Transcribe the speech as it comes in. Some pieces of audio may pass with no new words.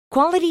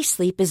Quality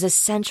sleep is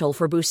essential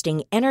for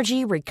boosting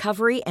energy,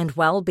 recovery, and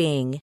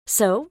well-being.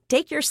 So,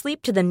 take your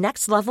sleep to the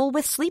next level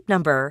with Sleep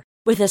Number.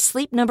 With a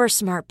Sleep Number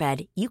smart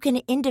bed, you can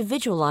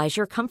individualize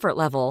your comfort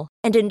level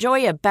and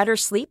enjoy a better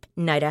sleep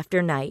night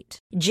after night.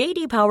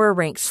 J.D. Power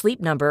ranks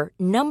Sleep Number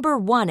number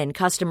 1 in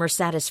customer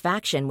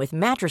satisfaction with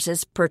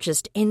mattresses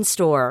purchased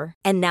in-store.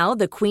 And now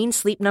the Queen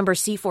Sleep Number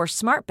C4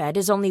 smart bed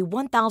is only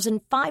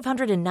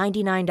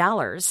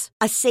 $1,599,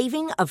 a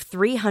saving of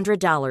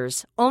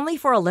 $300, only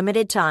for a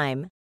limited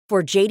time.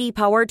 For J.D.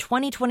 Power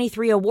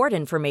 2023 award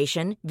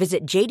information,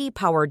 visit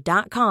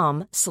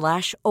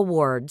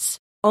jdpower.com/awards.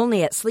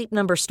 Only at Sleep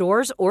Number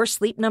stores or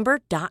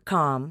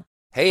sleepnumber.com.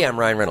 Hey, I'm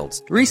Ryan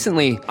Reynolds.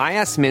 Recently, I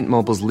asked Mint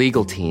Mobile's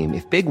legal team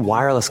if big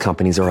wireless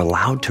companies are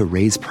allowed to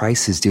raise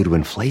prices due to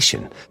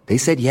inflation. They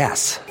said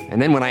yes.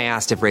 And then when I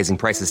asked if raising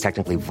prices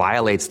technically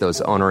violates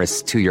those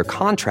onerous two-year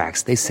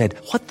contracts, they said,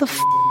 "What the f***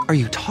 are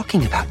you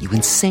talking about, you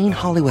insane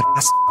Hollywood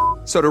ass?"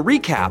 So to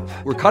recap,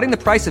 we're cutting the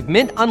price of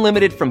Mint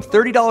Unlimited from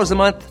 $30 a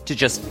month to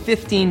just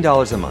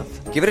 $15 a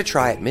month. Give it a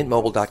try at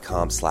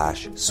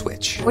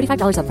mintmobile.com/switch.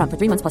 $45 up front for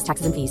 3 months plus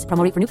taxes and fees.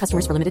 Promo rate for new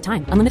customers for limited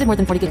time. Unlimited more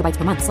than 40 gigabytes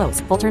per month. Slows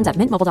full terms at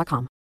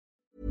mintmobile.com.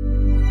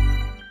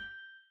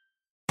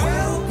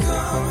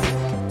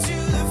 Welcome to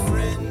the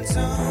friend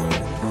zone.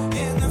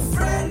 In the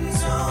friend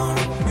zone,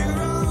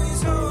 you're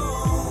always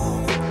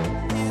home.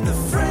 In the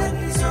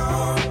friend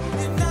zone,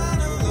 you're not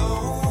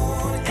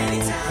alone.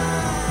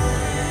 Anytime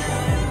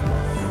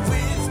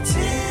with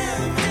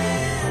Tim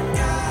and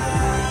Guy.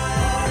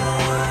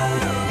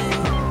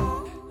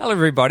 Hello,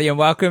 everybody, and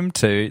welcome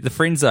to the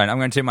Friend Zone. I'm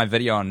going to turn my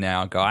video on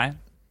now, Guy.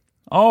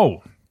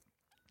 Oh,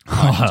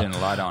 I can turn the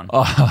light on.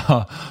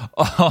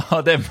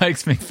 Oh, that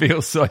makes me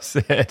feel so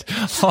sad.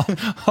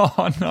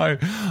 Oh no.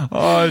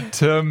 Oh,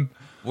 Tim.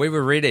 We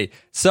were ready.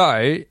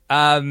 So,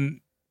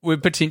 we're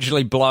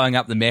potentially blowing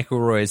up the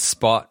McElroy's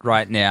spot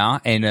right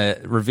now and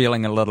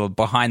revealing a little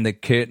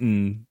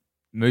behind-the-curtain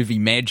movie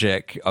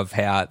magic of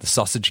how the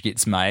sausage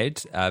gets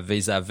made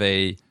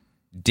vis-a-vis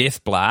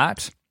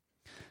Deathblatt.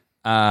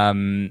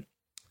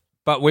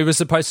 But we were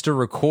supposed to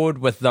record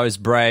with those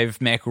brave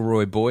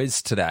McElroy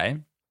boys today,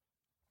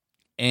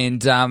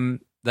 and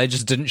they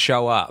just didn't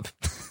show up.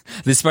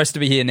 They're supposed to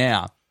be here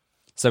now.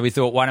 So we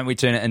thought, why don't we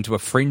turn it into a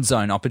friend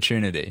zone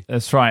opportunity?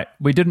 That's right.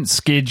 We didn't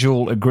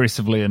schedule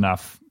aggressively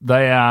enough.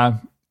 They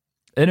are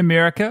in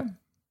America.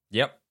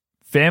 Yep.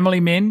 Family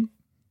men.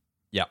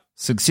 Yep.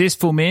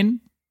 Successful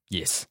men.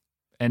 Yes.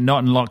 And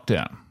not in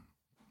lockdown.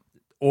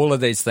 All of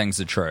these things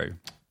are true.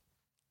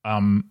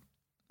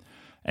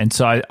 And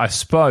so I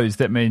suppose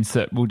that means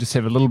that we'll just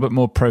have a little bit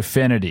more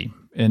profanity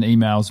in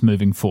emails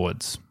moving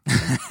forwards.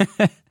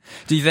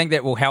 Do you think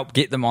that will help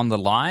get them on the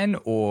line,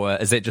 or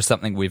is that just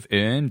something we've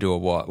earned, or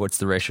what? What's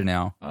the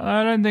rationale?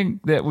 I don't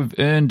think that we've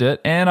earned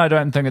it, and I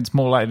don't think it's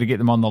more likely to get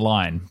them on the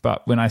line.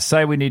 But when I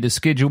say we need to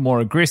schedule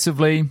more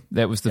aggressively,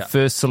 that was the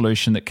first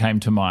solution that came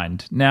to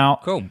mind. Now,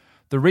 cool.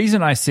 The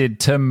reason I said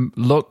Tim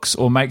looks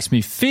or makes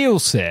me feel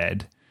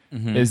sad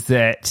is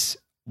that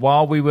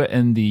while we were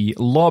in the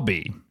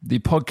lobby, the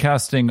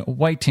podcasting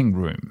waiting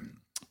room,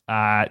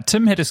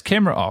 Tim had his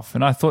camera off,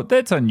 and I thought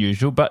that's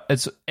unusual, but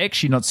it's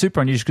actually not super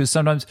unusual because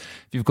sometimes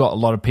if you've got a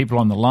lot of people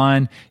on the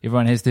line,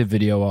 everyone has their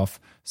video off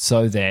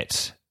so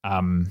that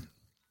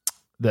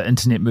the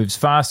internet moves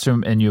faster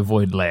and you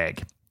avoid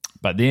lag.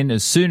 But then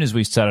as soon as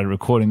we started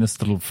recording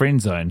this little friend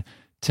zone,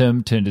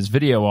 Tim turned his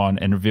video on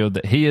and revealed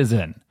that he is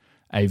in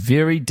a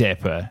very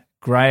dapper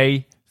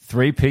grey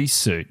 3-piece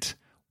suit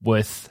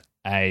with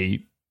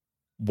a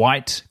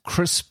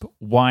crisp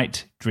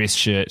white dress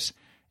shirt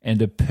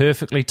and a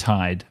perfectly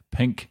tied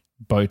pink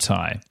bow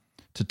tie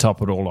to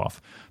top it all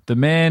off. The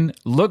man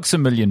looks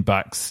 $1 million.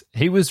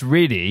 He was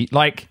ready.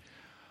 That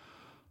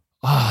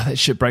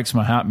shit breaks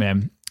my heart,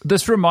 man.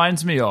 This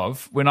reminds me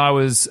of when I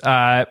was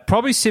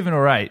probably 7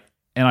 or 8,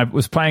 and I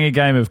was playing a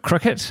game of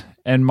cricket,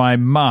 and my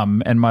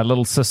mum and my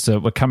little sister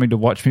were coming to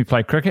watch me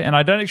play cricket, and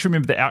I don't actually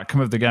remember the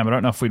outcome of the game. I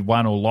don't know if we'd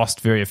won or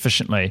lost very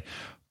efficiently,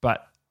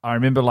 but I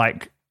remember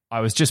I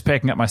was just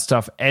packing up my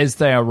stuff as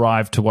they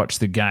arrived to watch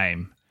the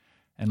game.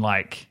 And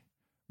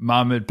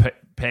mum had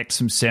packed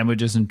some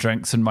sandwiches and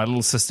drinks, and my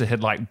little sister had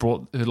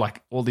brought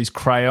all these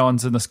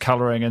crayons and this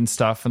colouring and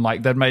stuff, and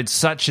they'd made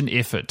such an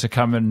effort to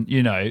come and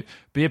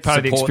be a part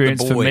of the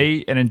experience for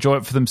me and enjoy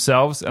it for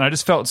themselves. And I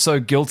just felt so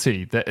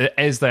guilty that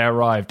as they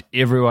arrived,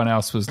 everyone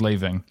else was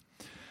leaving.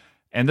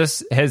 And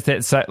this has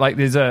that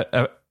there's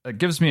it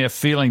gives me a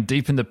feeling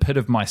deep in the pit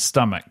of my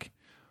stomach,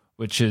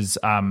 which is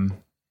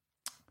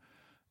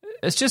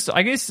it's just,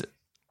 I guess,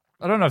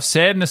 I don't know if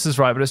sadness is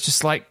right, but it's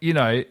just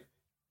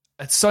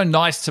it's so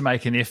nice to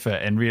make an effort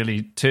and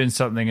really turn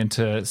something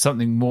into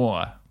something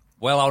more.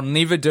 Well, I'll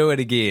never do it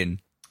again.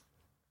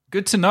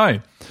 Good to know.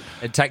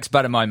 It takes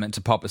but a moment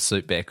to pop a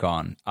suit back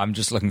on. I'm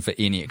just looking for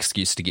any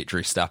excuse to get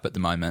dressed up at the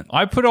moment.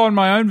 I put on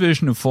my own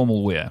version of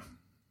formal wear.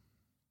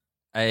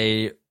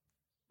 A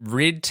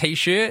red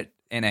T-shirt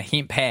and a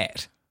hemp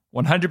hat.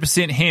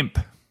 100% hemp.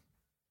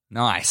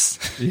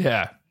 Nice.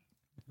 Yeah.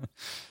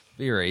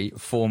 Very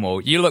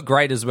formal. You look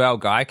great as well,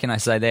 Guy. Can I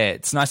say that?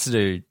 It's nice to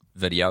do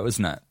video,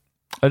 isn't it?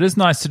 It is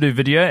nice to do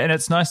video, and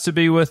it's nice to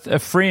be with a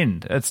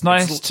friend. It's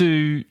nice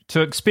to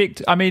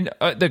expect. I mean,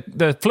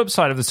 the flip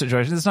side of the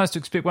situation, it's nice to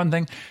expect one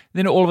thing,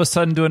 then all of a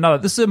sudden do another.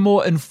 This is a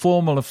more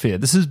informal affair.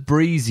 This is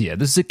breezier.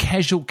 This is a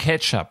casual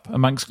catch-up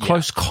amongst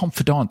close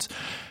confidants.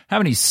 How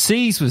many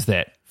C's was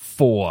that?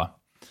 4.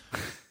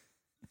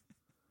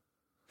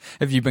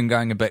 Have you been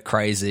going a bit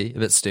crazy, a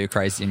bit stir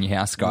crazy in your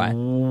house, Guy?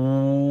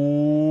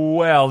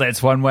 Well,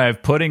 that's one way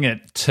of putting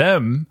it.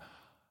 Tim,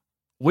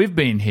 we've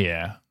been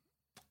here,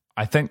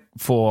 I think,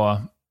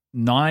 for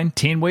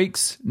 9-10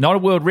 weeks. Not a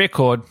world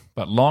record,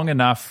 but long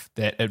enough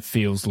that it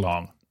feels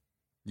long.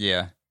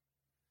 Yeah.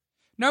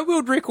 No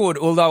world record,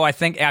 although I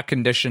think our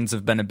conditions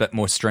have been a bit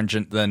more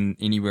stringent than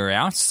anywhere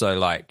else. So,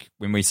 like,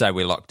 when we say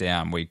we're locked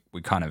down, we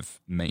kind of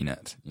mean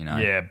it, you know?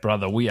 Yeah,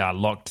 brother, we are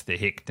locked the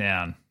heck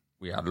down.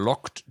 We are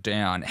locked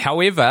down.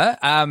 However,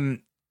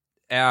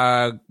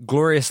 our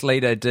glorious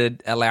leader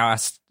did allow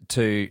us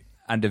to,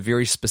 under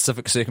very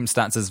specific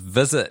circumstances,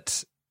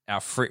 visit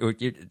have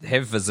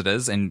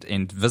visitors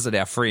and visit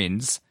our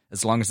friends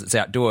as long as it's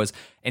outdoors.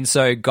 And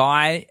so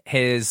Guy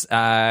has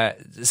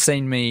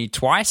seen me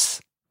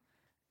twice.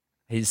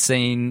 He's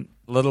seen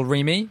little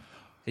Remy.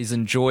 He's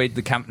enjoyed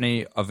the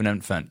company of an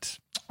infant.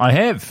 I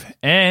have,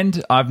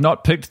 and I've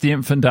not picked the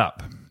infant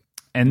up.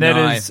 And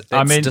that is,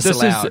 I mean,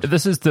 disallowed.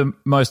 this is the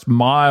most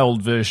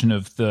mild version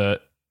of the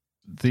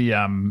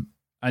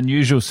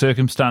unusual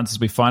circumstances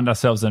we find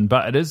ourselves in.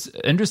 But it is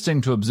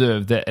interesting to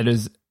observe that it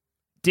is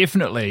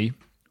definitely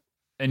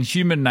in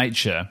human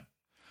nature.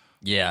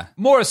 Yeah,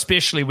 more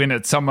especially when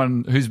it's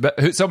someone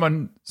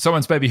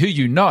someone's baby who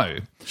you know.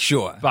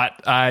 Sure,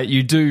 but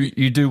you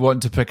do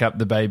want to pick up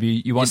the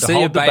baby. You want to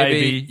hold the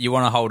baby. You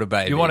want to hold a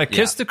baby. You want to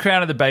kiss the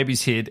crown of the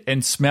baby's head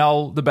and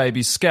smell the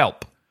baby's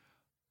scalp.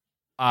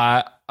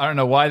 I don't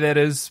know why that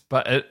is,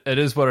 but it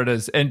is what it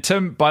is. And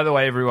Tim, by the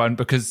way, everyone,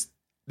 because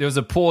there was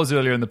a pause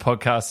earlier in the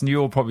podcast, and you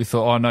all probably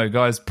thought, "Oh no,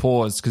 guys,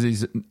 pause," because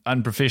he's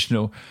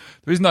unprofessional.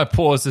 The reason I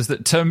paused is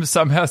that Tim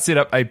somehow set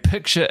up a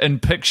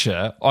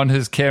picture-in-picture on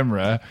his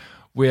camera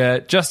where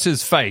just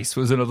his face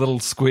was in a little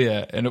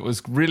square, and it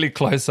was really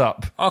close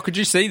up. Oh, could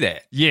you see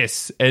that?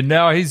 Yes, and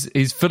now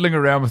he's fiddling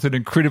around with an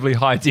incredibly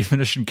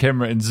high-definition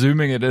camera and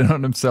zooming it in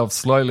on himself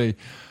slowly.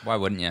 Why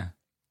wouldn't you?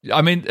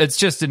 I mean, it's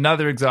just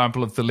another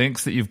example of the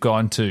lengths that you've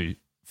gone to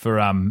for,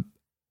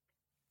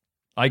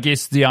 I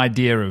guess, the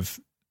idea of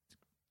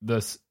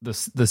this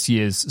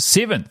year's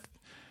 7th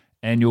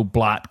annual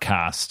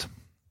Blartcast.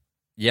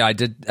 Yeah, I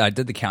did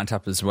the count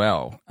up as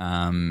well.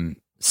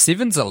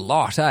 7's a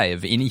lot,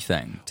 of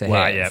anything to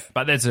have. Yeah,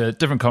 but that's a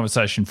different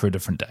conversation for a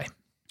different day.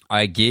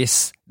 I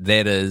guess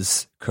that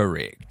is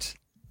correct.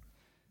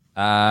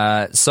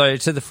 So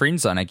to the friend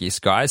zone, I guess,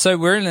 guys. So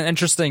we're in an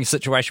interesting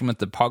situation with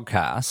the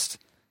podcast.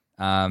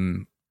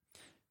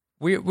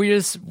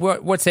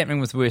 What's happening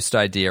with Worst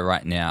Idea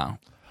right now?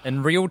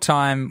 In real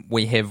time,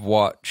 we have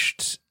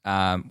watched.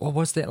 What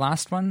was that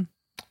last one?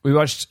 We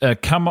watched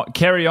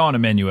Carry On,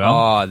 Emmanuel.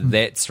 Oh,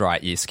 that's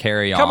right. Yes,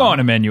 Carry On. Come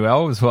on,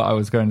 Emmanuel, is what I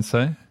was going to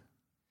say.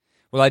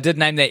 Well, I did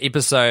name that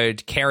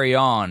episode Carry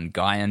On,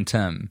 Guy and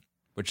Tim,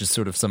 which is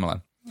sort of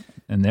similar.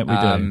 And that we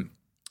do.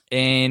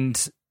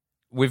 And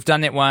we've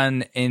done that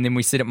one, and then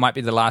we said it might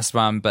be the last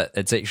one, but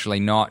it's actually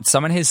not.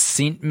 Someone has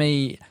sent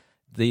me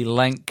the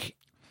link,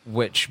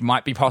 which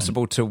might be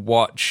possible to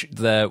watch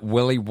the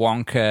Willy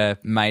Wonka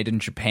Made in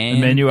Japan.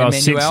 Emmanuel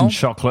Sex and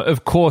Chocolate.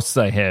 Of course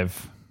they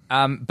have.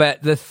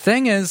 But the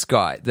thing is,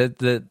 Guy,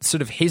 the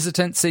sort of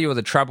hesitancy or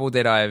the trouble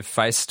that I've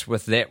faced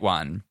with that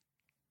one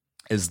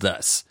is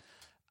this.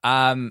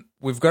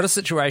 We've got a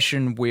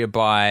situation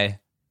whereby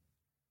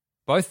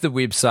both the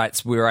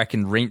websites where I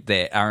can rent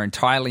that are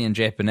entirely in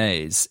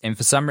Japanese, and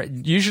for some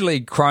reason,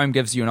 usually Chrome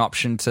gives you an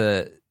option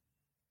to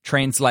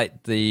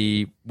translate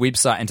the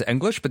website into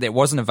English, but that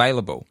wasn't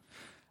available.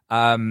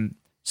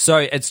 So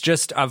it's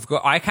just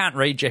I can't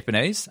read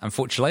Japanese,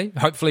 unfortunately.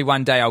 Hopefully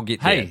one day I'll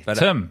get there. Hey,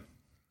 Tim.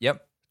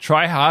 Yep.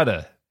 Try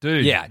harder,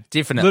 dude. Yeah,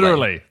 definitely.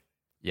 Literally.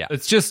 Yeah.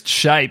 It's just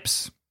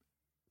shapes.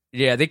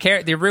 Yeah,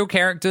 they're real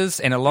characters,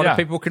 and a lot of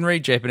people can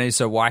read Japanese,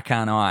 so why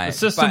can't I? The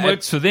system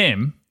works for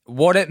them.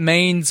 What it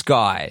means,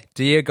 Guy,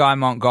 dear Guy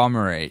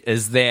Montgomery,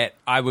 is that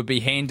I would be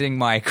handing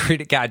my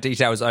credit card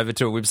details over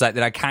to a website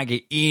that I can't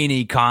get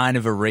any kind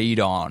of a read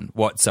on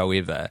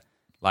whatsoever.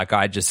 Like,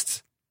 I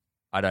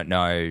don't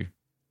know,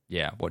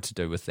 what to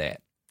do with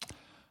that.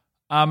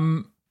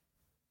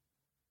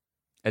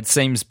 It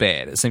seems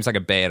bad. It seems like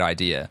a bad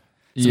idea.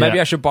 So maybe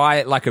I should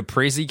buy like a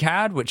Prezi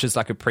card, which is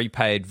like a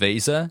prepaid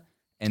Visa,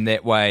 and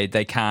that way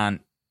they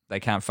can't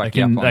fuck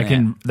you up on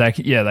that.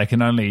 They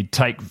can only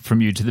take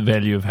from you to the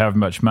value of however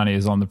much money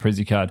is on the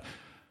Prezi card.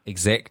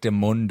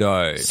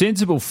 Exactamundo.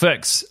 Sensible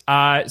fix.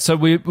 So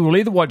we'll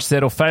either watch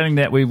that, or failing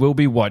that, we will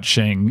be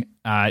watching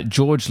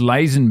George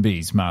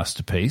Lazenby's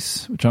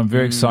masterpiece, which I'm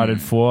very excited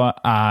for,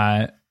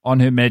 on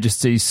Her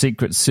Majesty's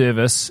Secret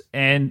Service.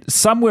 And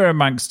somewhere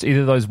amongst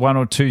either those one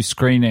or two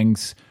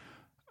screenings,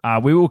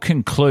 we will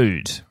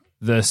conclude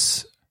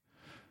this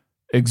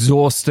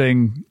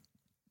exhausting,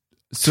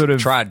 sort of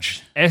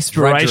trudge,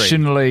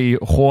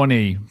 aspirationally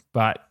horny,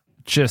 but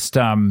just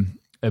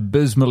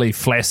abysmally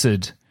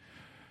flaccid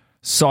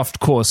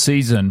softcore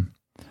season.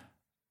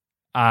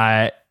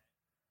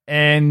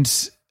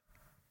 And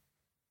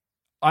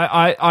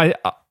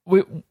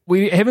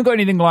we haven't got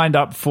anything lined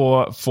up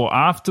for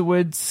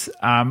afterwards.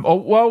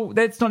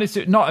 That's not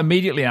necessarily, not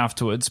immediately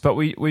afterwards, but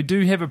we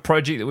do have a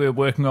project that we were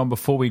working on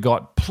before we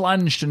got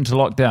plunged into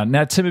lockdown.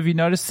 Now, Tim, have you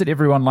noticed that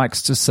everyone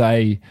likes to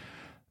say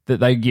that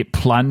they get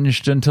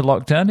plunged into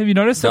lockdown? Have you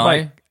noticed that?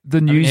 Like the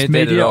news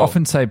media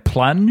often say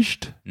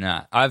plunged?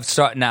 No,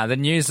 the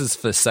news is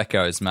for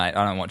sickos, mate.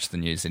 I don't watch the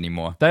news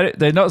anymore.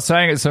 They're not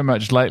saying it so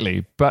much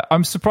lately, but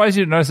I'm surprised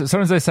you didn't notice it.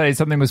 Sometimes they say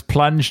something was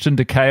plunged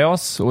into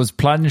chaos or was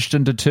plunged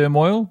into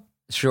turmoil.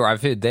 Sure,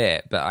 I've heard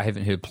that, but I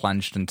haven't heard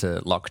plunged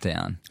into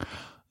lockdown.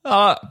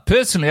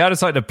 Personally, I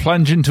just like to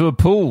plunge into a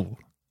pool.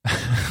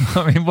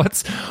 I mean,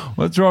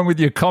 what's wrong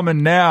with your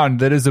common noun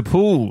that is a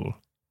pool?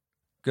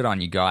 Good on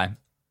you, guy.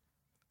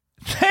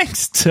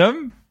 Thanks,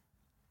 Tim.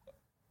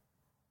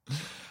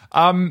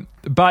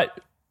 But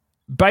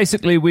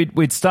basically,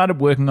 we'd started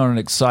working on an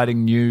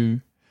exciting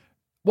new.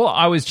 Well,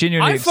 I was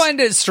genuinely. I find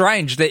it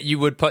strange that you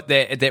would put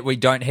that we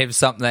don't have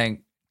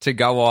something to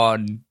go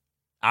on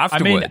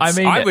afterwards. I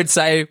mean, I would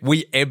say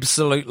we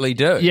absolutely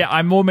do. Yeah,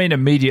 I more mean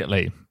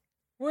immediately.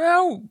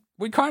 Well,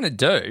 we kind of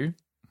do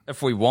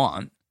if we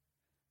want.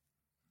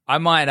 We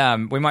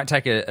might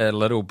take a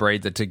little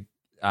breather to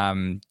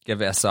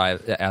give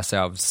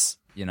ourselves,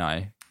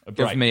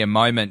 give me a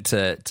moment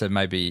to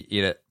maybe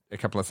edit a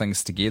couple of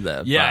things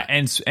together. Yeah,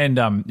 and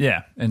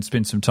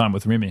spend some time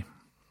with Remy.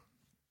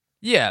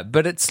 Yeah,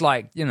 but it's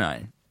like,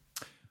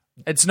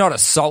 it's not a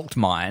salt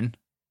mine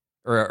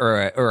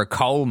or a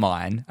coal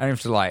mine. I don't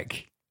have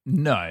to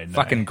no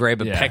fucking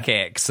grab a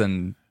pickaxe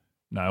and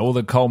no, all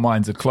the coal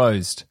mines are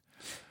closed.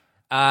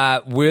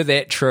 Were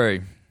that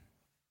true?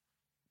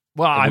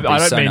 Well, I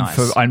don't mean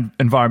nice. for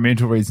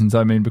environmental reasons.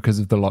 I mean because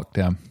of the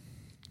lockdown.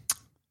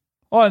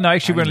 Oh no,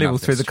 actually, we're in level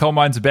 3. The coal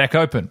mines are back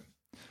open.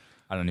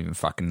 I don't even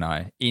fucking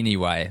know.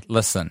 Anyway,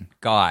 listen,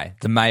 Guy,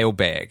 the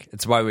mailbag.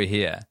 It's why we're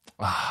here.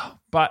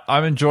 But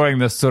I'm enjoying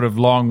this sort of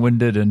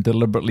long-winded and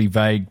deliberately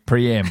vague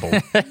preamble,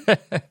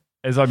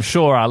 as I'm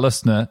sure our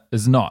listener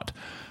is not.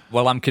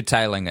 Well, I'm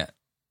curtailing it.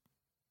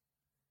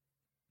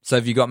 So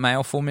have you got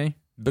mail for me,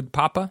 Big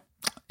Papa?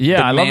 Yeah,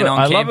 Big I love man it.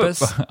 on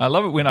campus? I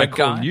love it when Big I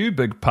call guy? you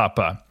Big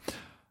Papa.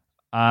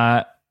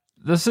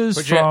 This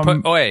is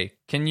from...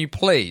 Can you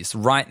please,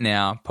 right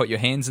now, put your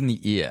hands in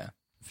the air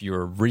if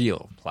you're a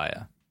real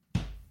player?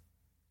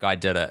 Guy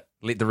did it.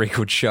 Let the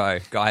record show.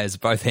 Guy has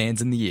both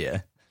hands in the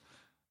air.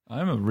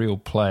 I'm a real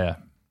player.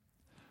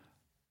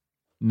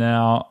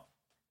 Now,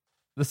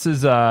 this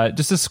is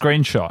just a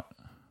screenshot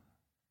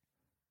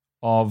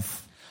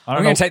of...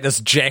 I'm going to take this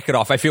jacket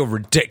off. I feel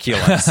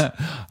ridiculous. I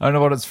don't know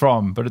what it's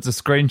from, but it's a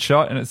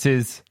screenshot, and it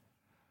says,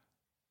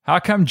 "How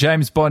come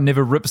James Bond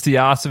never rips the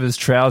ass of his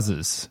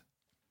trousers?"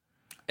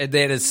 That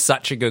is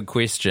such a good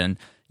question.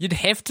 You'd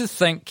have to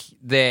think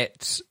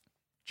that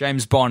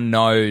James Bond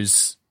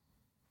knows...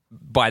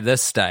 By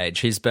this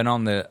stage, he's been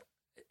in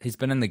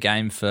the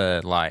game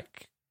for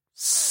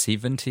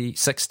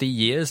 60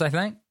 years, I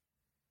think.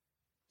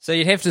 So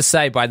you'd have to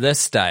say by this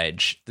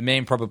stage, the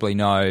man probably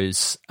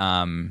knows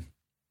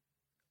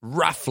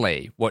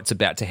roughly what's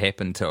about to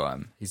happen to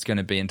him. He's going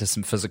to be into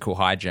some physical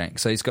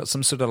hijinks. So he's got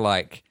some sort of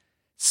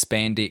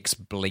spandex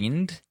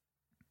blend,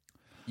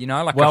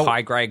 a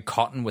high-grade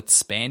cotton with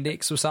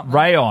spandex or something.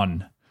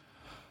 Rayon.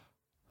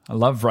 I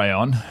love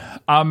rayon.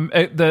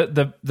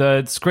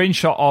 The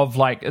screenshot of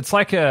it's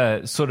like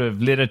a sort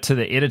of letter to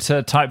the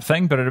editor type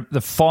thing, but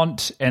the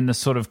font and the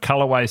sort of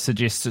colorway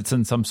suggests it's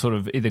in some sort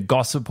of either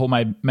gossip or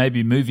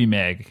maybe movie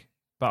mag.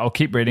 But I'll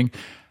keep reading.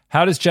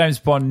 How does James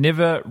Bond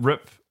never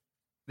rip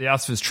the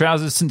ass of his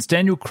trousers? Since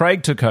Daniel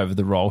Craig took over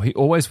the role, he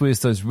always wears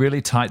those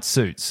really tight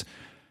suits.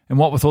 And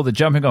what with all the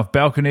jumping off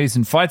balconies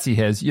and fights he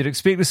has, you'd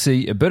expect to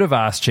see a bit of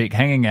ass cheek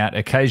hanging out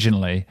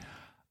occasionally.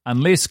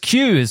 Unless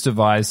Q has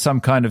devised some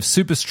kind of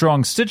super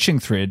strong stitching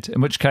thread, in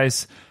which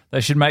case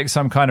they should make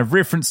some kind of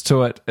reference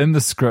to it in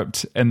the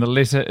script, and the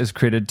letter is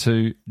credited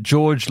to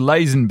George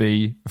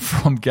Lazenby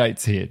from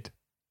Gateshead.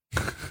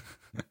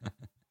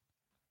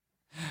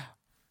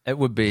 It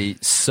would be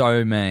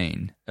so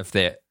mean if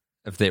that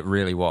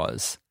really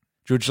was.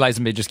 George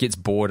Lazenby just gets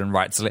bored and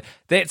writes.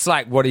 That's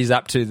what he's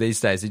up to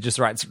these days. He just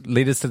writes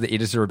letters to the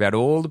editor about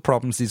all the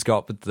problems he's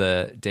got with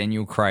the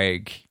Daniel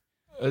Craig.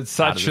 It's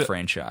such a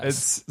franchise.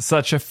 It's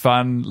such a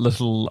fun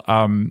little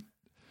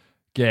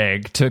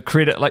gag to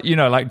credit,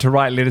 to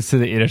write letters to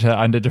the editor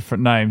under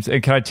different names.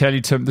 And can I tell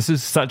you, Tim, this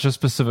is such a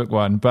specific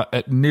one, but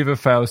it never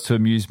fails to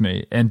amuse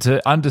me. And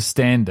to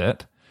understand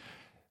it,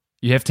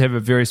 you have to have a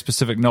very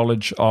specific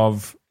knowledge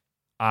of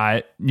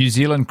New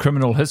Zealand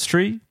criminal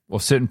history, or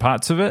certain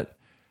parts of it,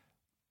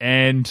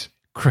 and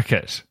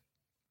cricket.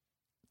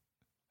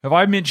 Have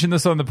I mentioned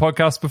this on the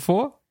podcast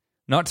before?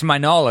 Not to my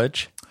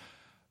knowledge.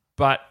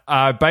 But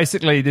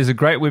basically, there's a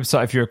great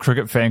website if you're a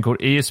cricket fan called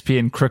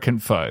ESPN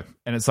Cricinfo.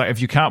 And it's if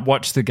you can't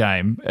watch the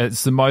game,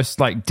 it's the most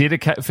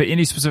dedicated, for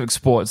any specific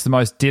sport, it's the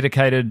most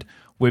dedicated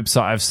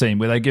website I've seen,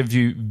 where they give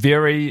you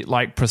very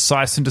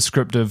precise and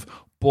descriptive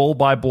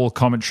ball-by-ball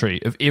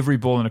commentary of every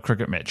ball in a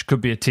cricket match.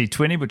 Could be a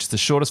T20, which is the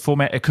shortest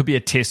format. It could be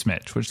a test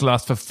match, which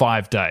lasts for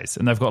 5 days.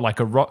 And they've got like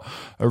a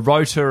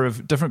rota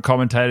of different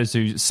commentators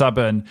who sub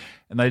in,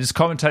 and they just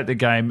commentate the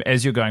game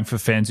as you're going for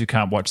fans who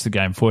can't watch the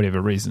game for whatever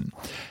reason.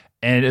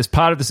 And as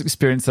part of this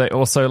experience, they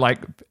also like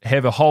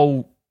have a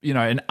whole,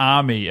 an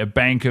army, a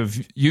bank of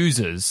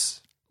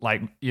users,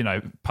 like,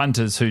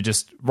 punters who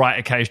just write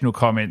occasional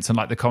comments, and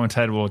like the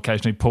commentator will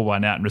occasionally pull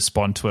one out and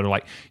respond to it. Or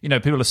like,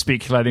 people are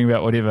speculating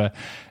about whatever.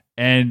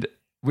 And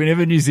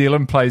whenever New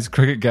Zealand plays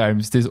cricket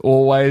games, there's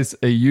always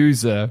a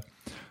user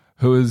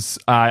who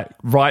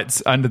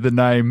writes under the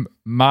name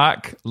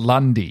Mark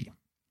Lundy.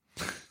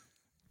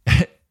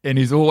 And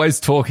he's always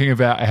talking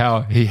about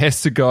how he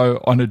has to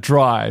go on a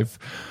drive,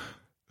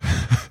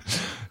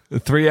 a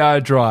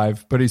 3-hour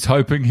drive, but he's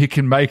hoping he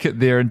can make it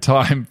there in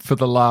time for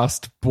the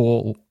last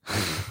ball.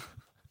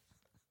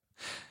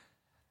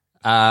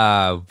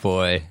 Oh,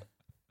 boy.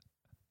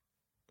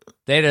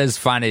 That is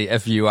funny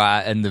if you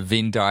are in the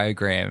Venn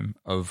diagram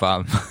of,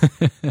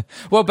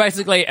 well,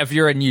 basically, if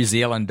you're a New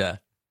Zealander.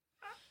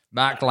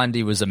 Mark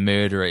Lundy was a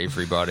murderer,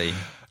 everybody.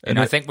 And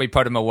I think we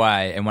put him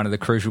away, and one of the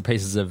crucial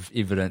pieces of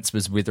evidence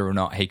was whether or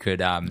not he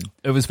could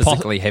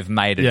physically have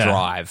made a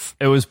drive.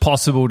 It was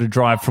possible to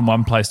drive from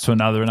one place to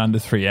another in under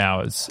 3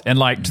 hours. And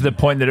like to the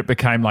point that it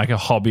became like a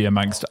hobby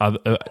amongst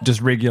other,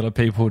 just regular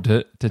people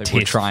to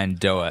test. Try and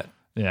do it.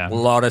 Yeah. A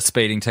lot of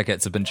speeding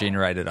tickets have been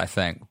generated, I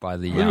think, by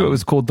the... it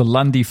was called the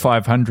Lundy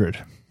 500.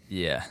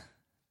 Yeah.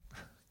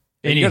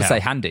 You got to say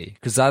Hundy,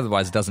 because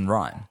otherwise it doesn't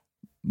rhyme.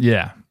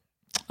 Yeah.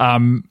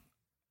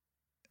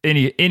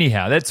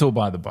 Anyhow, that's all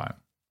by the by.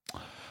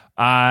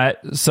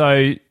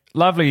 So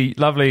lovely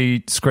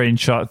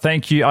screenshot.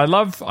 Thank you. I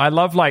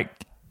love like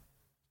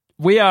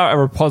we are a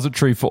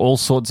repository for all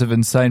sorts of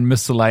insane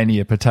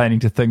miscellanea pertaining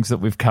to things that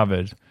we've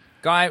covered.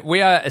 Guy,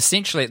 we are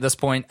essentially at this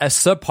point a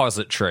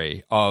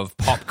suppository of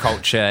pop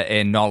culture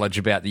and knowledge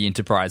about the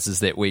enterprises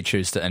that we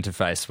choose to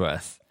interface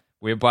with,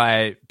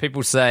 whereby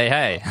people say,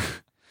 hey,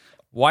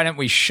 why don't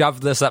we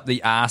shove this up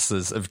the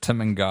asses of Tim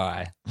and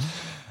Guy?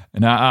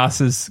 And our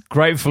asses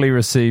gratefully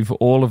receive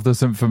all of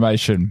this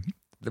information.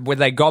 Where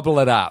they gobble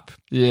it up.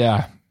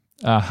 Yeah.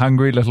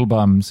 Hungry little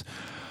bums.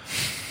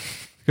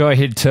 Go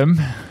ahead, Tim.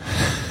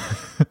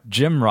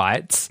 Jim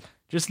writes,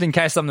 just in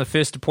case I'm the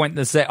first to point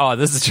this out. Oh,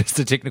 this is just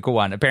a technical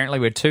one. Apparently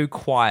we're too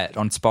quiet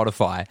on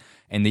Spotify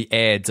and the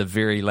ads are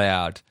very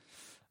loud.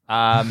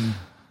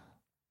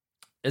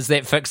 Is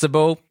that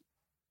fixable?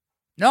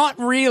 Not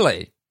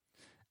really.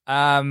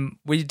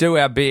 We do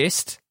our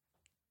best.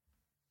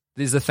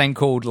 There's a thing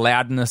called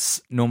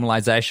loudness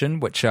normalization,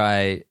 which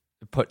I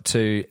put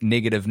to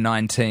negative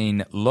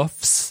 19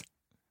 lufs.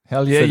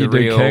 Hell yeah, for you the do,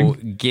 real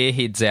King.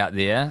 gearheads out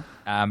there,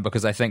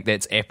 because I think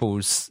that's Apple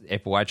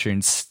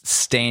iTunes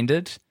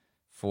standard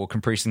for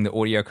compressing the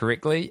audio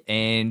correctly,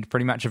 and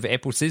pretty much if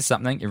Apple says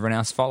something, everyone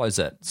else follows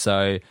it.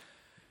 So,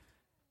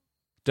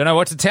 don't know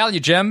what to tell you,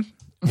 Jim.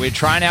 We're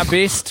trying our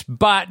best,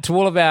 but to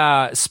all of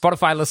our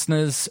Spotify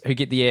listeners who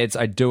get the ads,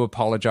 I do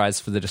apologize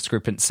for the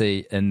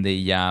discrepancy in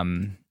the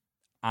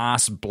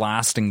ass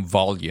blasting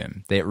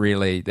volume.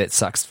 That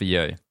sucks for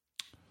you.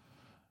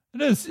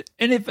 It is.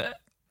 And if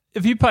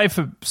you pay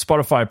for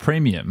Spotify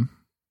Premium,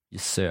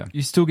 yes, sir,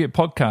 you still get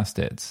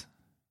podcast ads.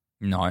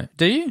 No.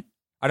 Do you?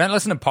 I don't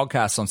listen to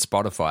podcasts on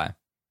Spotify.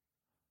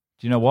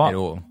 Do you know what? At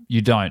all.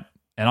 You don't.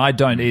 And I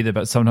don't either,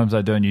 but sometimes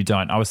I do and you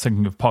don't. I was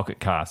thinking of Pocket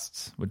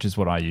Casts, which is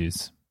what I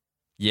use.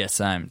 Yeah,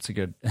 same. It's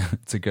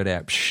a good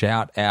app.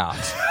 Shout out.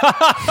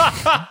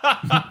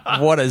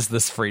 What is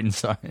this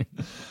Friendzone?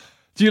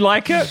 Do you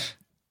like it?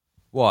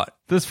 What?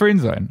 This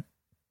Friendzone?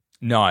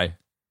 No.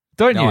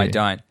 Don't you? No, I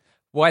don't.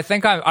 Well, I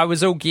think I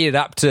was all geared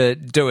up to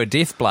do a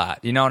death blart.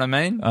 You know what I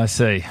mean? I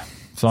see.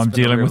 So I'm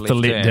dealing with the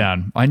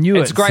letdown. I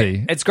knew it's it. Great.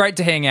 See. It's great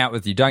to hang out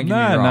with you. Don't get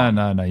me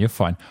wrong. No. You're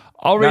fine.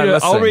 I'll read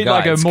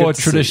like a more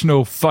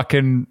traditional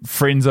fucking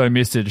Friendzone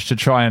message to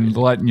try and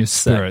lighten your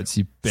spirits.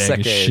 You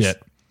bag of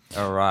shit.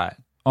 All right.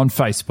 On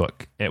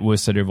Facebook at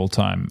Worst City of All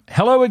Time.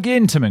 Hello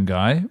again, Tim and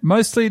Guy.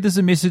 Mostly there's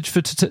a message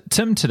for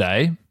Tim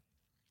today,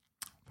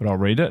 but I'll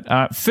read it.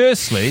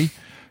 Firstly,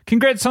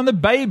 congrats on the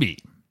baby.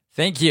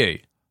 Thank you.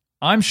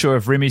 I'm sure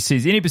if Remy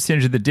sees any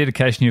percentage of the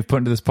dedication you've put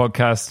into this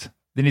podcast,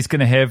 then he's going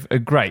to have a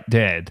great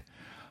dad.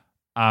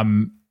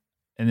 And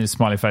then a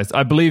smiley face.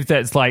 I believe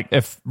that's like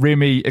if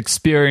Remy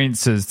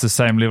experiences the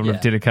same level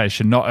of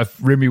dedication, not if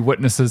Remy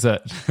witnesses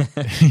it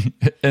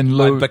in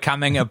lieu. Like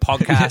becoming a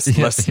podcast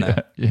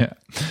listener. Yeah.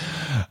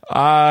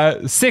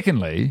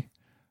 Secondly,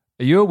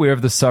 are you aware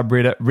of the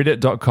subreddit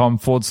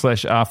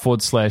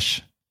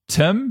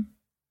reddit.com/r/Tim?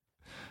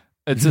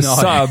 It's a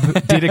sub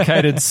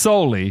dedicated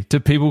solely to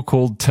people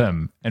called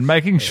Tim and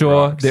making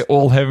sure they're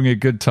all having a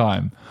good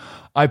time.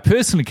 I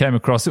personally came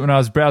across it when I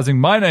was browsing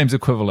my name's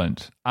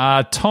equivalent,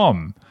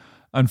 Tom.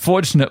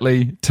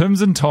 Unfortunately,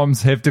 Tims and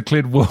Toms have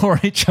declared war on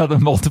each other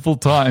multiple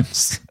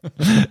times.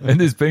 And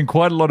there's been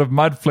quite a lot of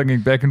mud flinging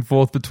back and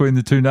forth between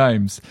the two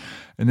names.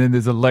 And then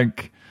there's a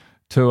link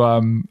to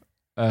a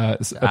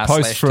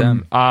post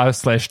from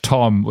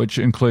r/Tom, which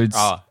includes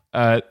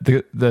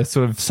the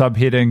sort of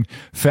subheading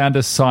 "Found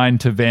a sign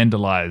to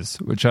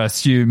vandalize," which I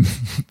assume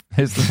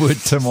has the word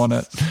Tim on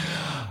it.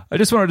 I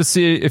just wanted to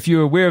see if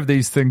you're aware of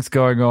these things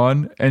going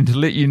on and to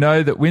let you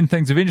know that when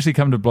things eventually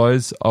come to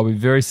blows, I'll be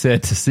very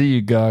sad to see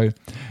you go.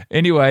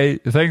 Anyway,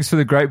 thanks for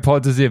the great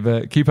pods as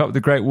ever. Keep up the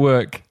great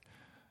work.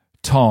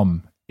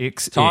 Tom,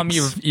 XX. Tom,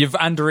 you've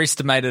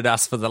underestimated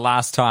us for the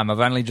last time. I've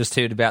only just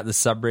heard about the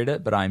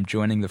subreddit, but I'm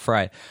joining the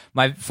fray.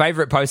 My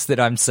favourite post that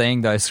I'm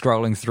seeing, though,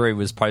 scrolling through,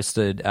 was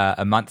posted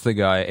a month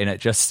ago, and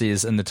it just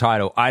says in the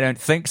title, "I don't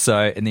think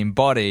so," and then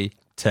body,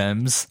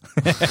 Tim's.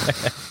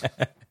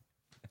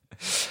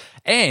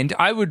 And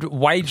I would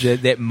wager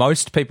that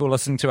most people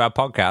listening to our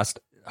podcast,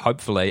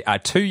 hopefully, are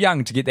too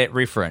young to get that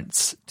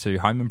reference to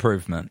Home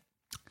Improvement.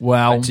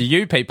 Well, but to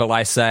you people,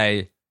 I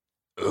say,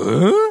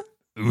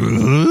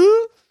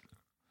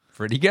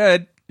 pretty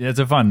good. Yeah, it's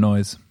a fun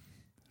noise.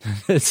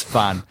 It's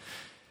fun.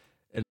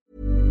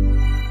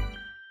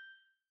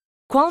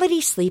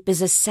 Quality sleep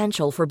is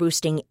essential for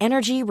boosting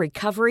energy,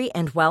 recovery,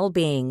 and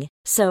well-being.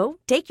 So,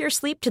 take your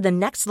sleep to the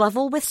next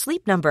level with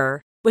Sleep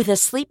Number. With a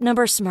Sleep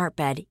Number smart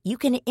bed, you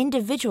can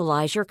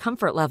individualize your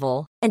comfort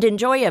level and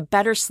enjoy a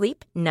better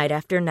sleep night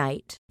after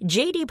night.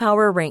 JD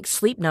Power ranks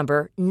Sleep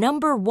Number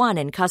number 1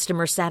 in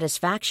customer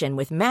satisfaction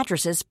with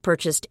mattresses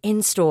purchased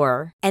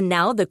in-store. And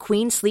now the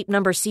Queen Sleep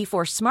Number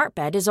C4 smart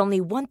bed is only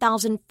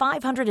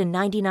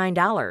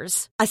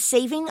 $1,599, a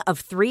saving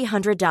of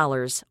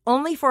 $300,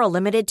 only for a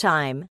limited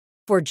time.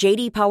 For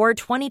JD Power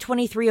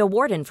 2023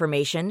 award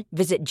information,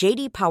 visit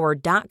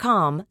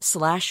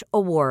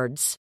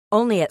jdpower.com/awards.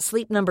 Only at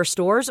Sleep Number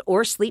stores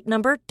or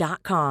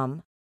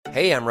sleepnumber.com.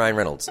 Hey, I'm Ryan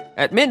Reynolds.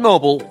 At Mint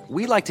Mobile,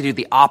 we like to do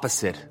the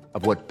opposite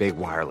of what Big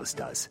Wireless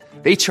does.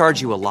 They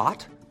charge you a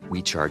lot,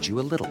 we charge you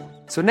a little.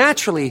 So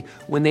naturally,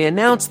 when they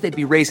announced they'd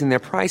be raising their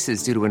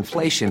prices due to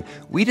inflation,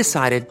 we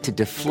decided to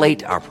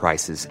deflate our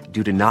prices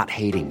due to not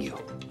hating you.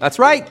 That's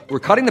right. We're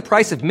cutting the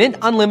price of Mint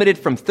Unlimited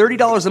from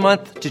 $30 a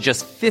month to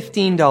just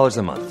 $15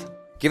 a month.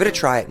 Give it a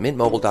try at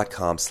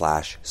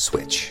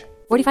mintmobile.com/switch.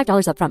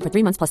 $45 up front for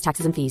 3 months plus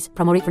taxes and fees.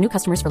 Promo rate for new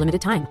customers for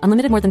limited time.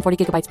 Unlimited more than 40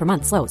 gigabytes per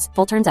month. Slows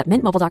full terms at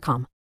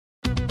mintmobile.com.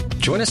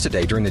 Join us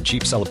today during the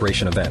Jeep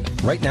Celebration event.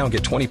 Right now,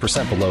 get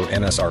 20% below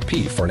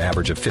MSRP for an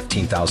average of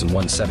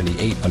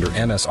 $15,178 under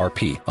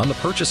MSRP on the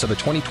purchase of a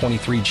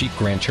 2023 Jeep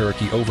Grand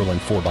Cherokee Overland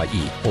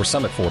 4xE or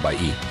Summit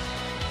 4xE.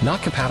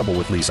 Not compatible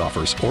with lease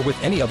offers or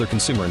with any other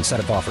consumer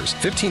incentive offers.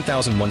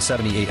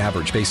 $15,178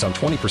 average based on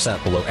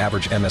 20% below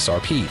average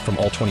MSRP from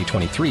all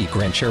 2023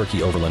 Grand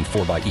Cherokee Overland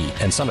 4xE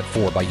and Summit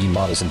 4xE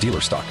models in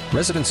dealer stock.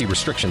 Residency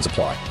restrictions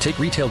apply. Take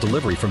retail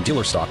delivery from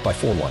dealer stock by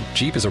 4/1.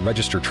 Jeep is a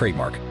registered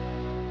trademark.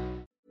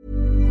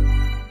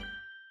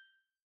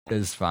 It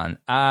is fun.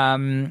 All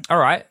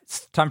right,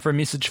 it's time for a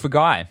message for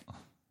Guy.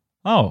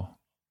 Oh.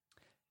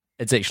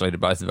 It's actually to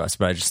both of us,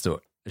 but I just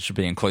thought it should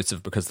be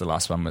inclusive because the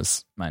last one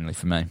was mainly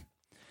for me.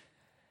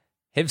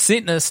 Have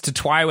sent this to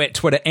Twywat,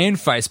 Twitter, and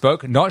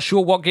Facebook. Not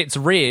sure what gets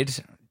read.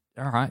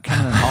 All right,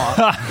 coming in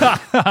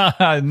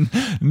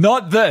hot.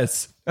 Not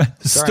this.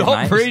 Sorry,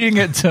 Stop mate. reading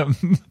it, Tim.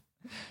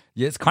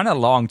 Yeah, it's kind of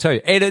long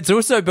too. And it's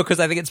also because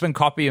I think it's been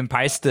copy and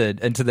pasted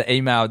into the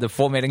email. The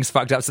formatting's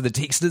fucked up, so the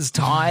text is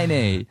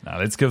tiny. No,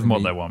 let's give them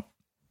what they want.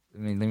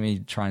 Let me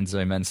try and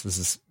zoom in so this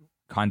is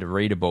kind of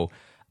readable.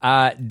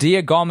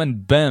 Dear Gom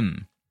and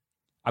Bim,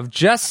 I've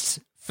just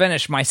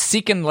finished my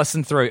second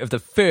listen through of the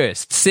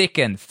first,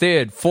 second,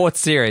 third, fourth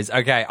series.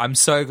 Okay, I'm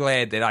so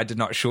glad that I did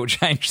not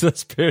shortchange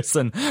this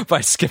person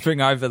by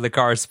skipping over the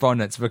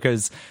correspondence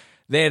because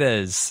that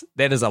is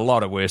a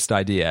lot of worst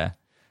idea.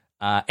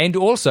 And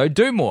also,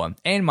 do more.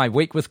 And my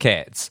week with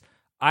cats.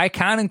 I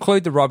can't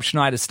include the Rob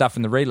Schneider stuff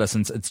in the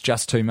re-listens. It's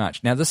just too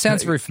much. Now, this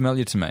sounds very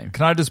familiar to me.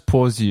 Can I just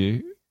pause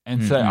you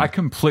and say I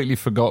completely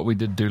forgot we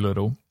did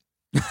Doolittle?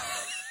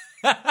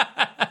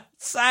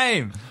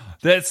 Same.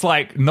 That's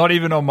like not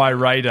even on my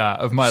radar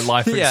of my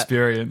life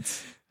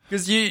experience.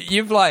 Because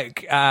you've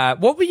like,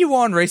 what were you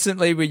on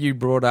recently where you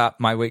brought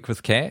up My Week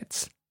with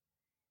Cats?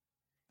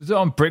 Was it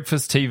on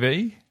Breakfast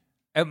TV?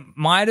 It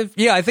might have.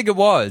 Yeah, I think it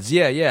was.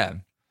 Yeah.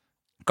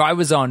 Guy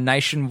was on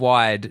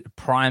nationwide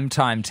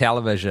primetime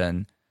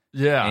television.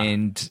 Yeah.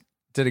 And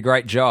did a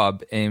great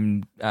job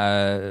and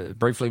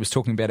briefly was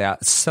talking about our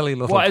silly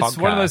little podcast. It's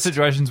one of those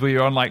situations where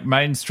you're on like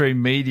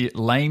mainstream media,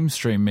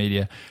 lamestream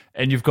media,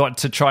 and you've got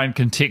to try and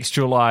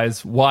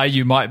contextualize why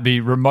you might be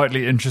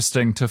remotely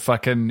interesting to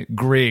fucking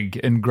Greg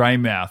in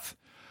Greymouth.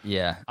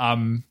 Yeah.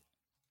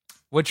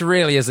 Which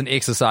really is an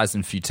exercise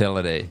in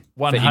futility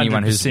 100%. For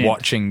anyone who's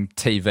watching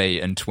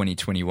TV in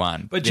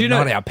 2021. But they're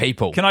not our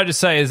people. Can I just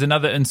say, as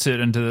another insert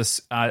into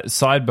this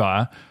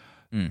sidebar,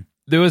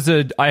 there was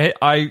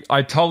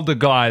I told the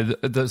guy,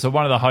 so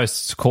one of the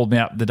hosts called me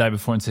up the day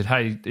before and said,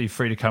 hey, are you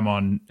free to come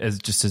on as a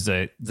guest? Is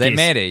that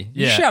Maddie?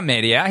 Yeah. You shout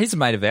Maddie out. He's a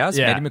mate of ours,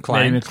 Maddie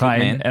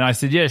McLean. And I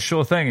said, yeah,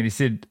 sure thing. And he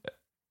said,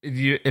 have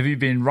you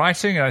been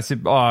writing? And I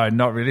said, oh,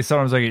 not really.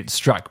 Sometimes I get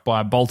struck by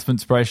a bolt of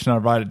inspiration. I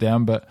write it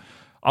down, but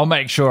I'll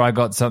make sure I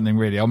got something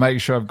ready. I'll make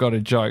sure I've got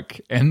a joke.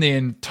 And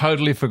then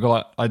totally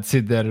forgot I'd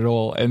said that at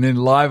all. And then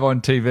live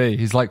on TV,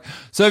 he's like,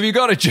 so have you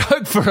got a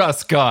joke for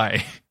us,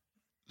 Guy?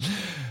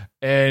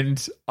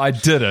 And I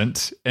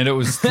didn't, and it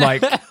was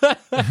like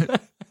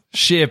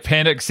sheer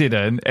panic set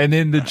in. And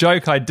then the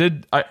joke I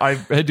did, I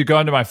had to go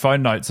into my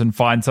phone notes and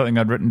find something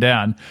I'd written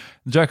down.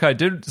 The joke I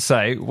did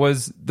say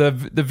was the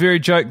very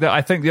joke that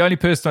I think the only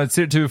person I'd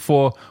said it to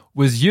before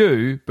was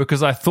you,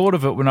 because I thought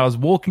of it when I was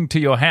walking to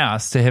your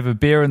house to have a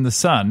beer in the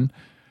sun.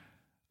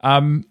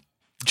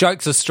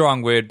 Joke's a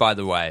strong word, by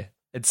the way.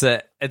 It's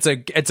a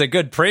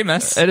good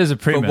premise. It is a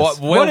premise. What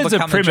will what is a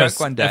become premise joke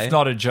one day? if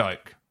not a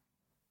joke?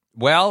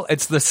 Well,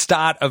 it's the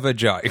start of a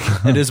joke.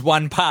 It is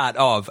one part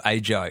of a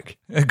joke.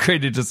 Agree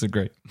to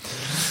disagree.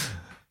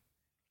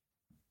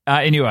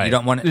 Anyway, You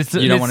don't want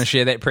to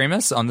share that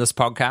premise on this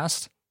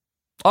podcast?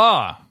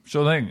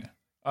 Sure thing.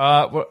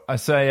 What I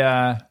say.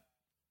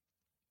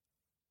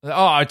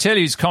 I tell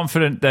you, he's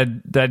confident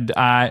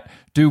that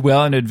do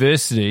well in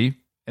adversity,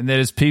 and that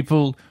is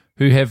people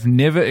who have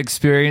never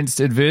experienced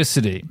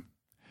adversity.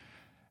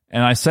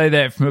 And I say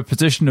that from a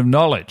position of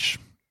knowledge.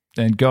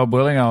 And God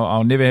willing,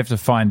 I'll never have to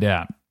find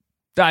out.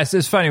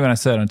 It's funny when I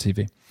say it on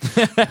TV.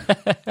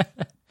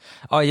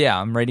 Oh, yeah,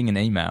 I'm reading an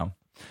email.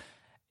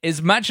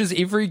 As much as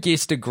every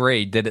guest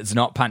agreed that it's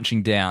not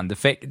punching down, the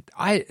fact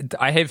I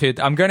have heard,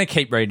 I'm going to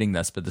keep reading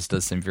this, but this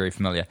does seem very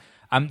familiar.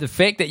 The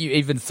fact that you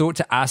even thought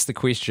to ask the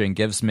question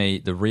gives me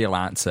the real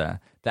answer.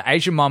 The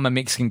Asian Mama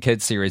Mexican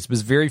Kids series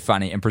was very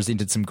funny and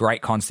presented some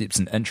great concepts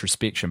and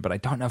introspection, but I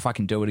don't know if I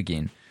can do it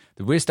again.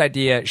 The worst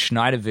idea,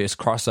 Schneiderverse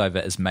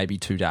crossover, is maybe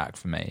too dark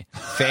for me.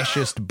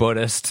 Fascist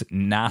Buddhist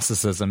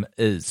narcissism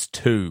is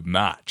too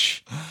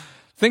much.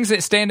 Things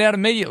that stand out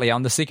immediately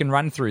on the second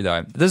run through,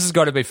 though. This has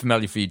got to be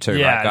familiar for you too,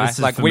 right, guys?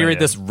 Like we read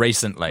this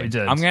recently. We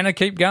did. I'm going to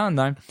keep going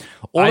though.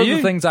 Are The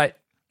you? things I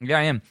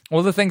am.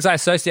 All the things I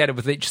associated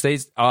with each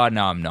season. Oh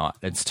no, I'm not.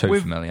 It's too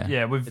familiar.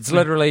 Yeah, it's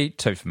literally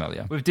too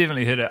familiar. We've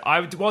definitely heard it. I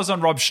was on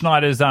Rob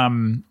Schneider's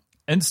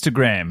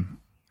Instagram.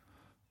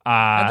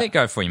 How'd that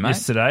go for you, mate?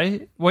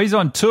 Yesterday. Well, he's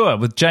on tour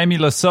with Jamie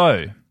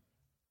Lasso.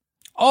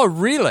 Oh,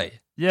 really?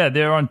 Yeah,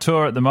 they're on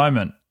tour at the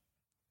moment.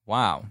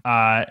 Wow.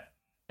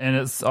 And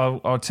it's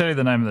I'll tell you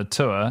the name of the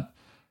tour.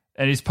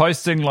 And he's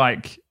posting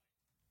like,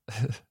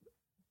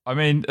 I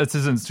mean, it's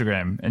his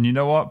Instagram. And you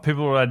know what?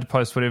 People are allowed to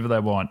post whatever they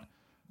want.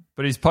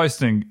 But he's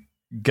posting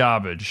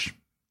garbage.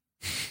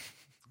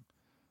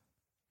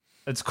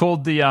 It's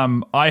called the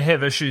I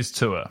Have Issues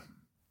Tour.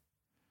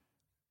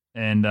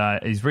 And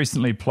he's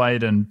recently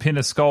played in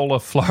Pensacola,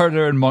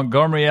 Florida, and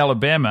Montgomery,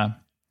 Alabama.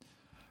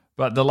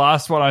 But the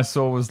last one I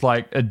saw was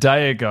like a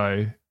day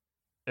ago.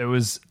 It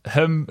was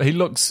him. He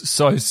looks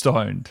so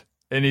stoned.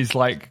 And he's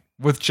like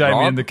with Jamie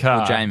Rob in the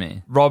car. or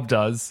Jamie? Rob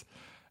does.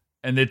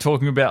 And they're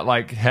talking about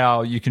like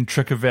how you can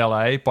trick a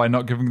valet by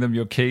not giving them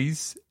your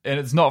keys. And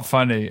it's not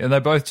funny. And they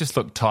both just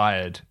look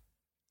tired.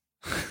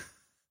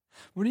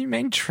 What do you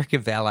mean trick a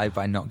valet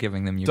by not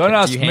giving them your Don't keys?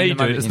 ask Do you hand me, them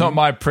dude. over It's to not anyone?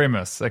 my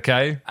premise,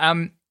 okay?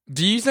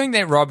 Do you think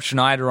that Rob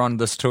Schneider on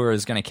this tour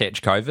is going to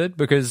catch COVID?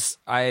 Because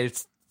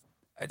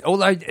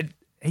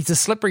he's a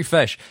slippery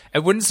fish.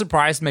 It wouldn't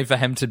surprise me for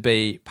him to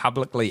be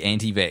publicly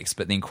anti-vax,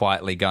 but then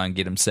quietly go and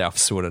get himself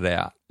sorted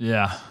out.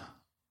 Yeah.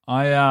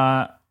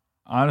 I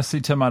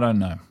honestly, Tim, I don't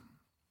know.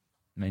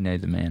 Me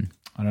neither, man.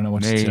 I don't know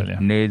what to tell you.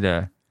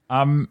 Neither.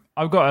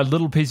 I've got a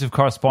little piece of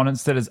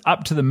correspondence that is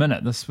up to the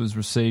minute. This was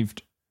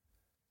received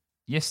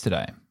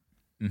yesterday.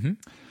 Mm-hmm.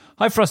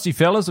 Hi, Frosty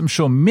fellas. I'm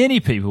sure many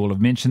people will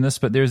have mentioned this,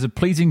 but there is a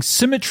pleasing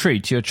symmetry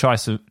to your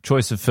choice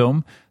of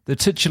film. The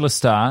titular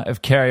star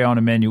of Carry On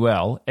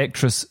Emmanuel,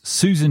 actress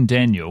Susan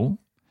Daniel,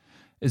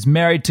 is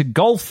married to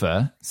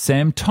golfer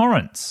Sam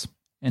Torrance,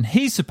 and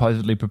he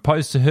supposedly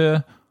proposed to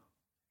her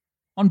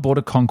on board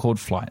a Concorde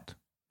flight.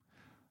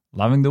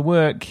 Loving the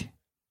work.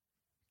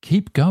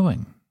 Keep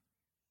going.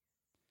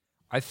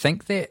 I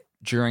think that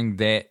during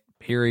that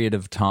period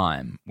of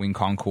time when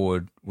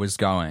Concorde was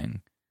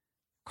going,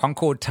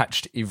 Concorde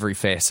touched every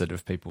facet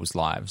of people's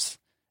lives.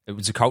 It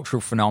was a cultural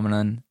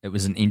phenomenon. It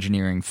was an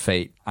engineering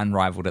feat,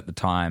 unrivaled at the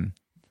time.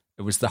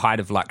 It was the height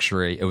of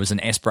luxury. It was an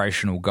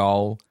aspirational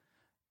goal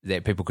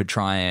that people could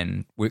try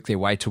and work their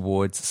way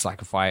towards. It's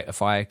like,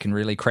 if I can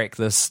really crack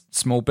this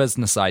small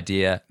business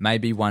idea,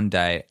 maybe one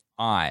day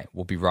I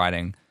will be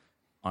riding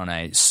on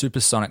a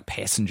supersonic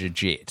passenger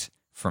jet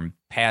from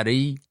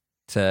Paris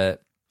to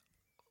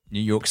New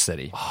York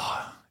City.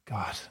 Oh,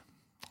 God.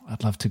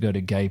 I'd love to go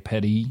to Gay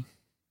Paddy.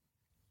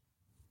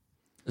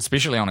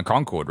 Especially on a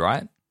Concorde,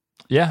 right?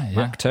 Yeah.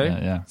 Mark II?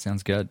 Yeah.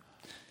 Sounds good.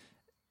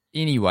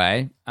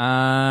 Anyway,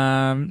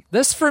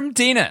 this from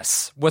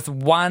Dennis with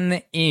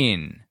one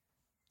N,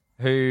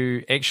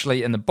 who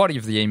actually in the body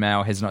of the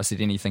email has not said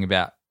anything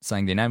about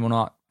saying their name or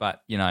not,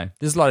 but, you know,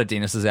 there's a lot of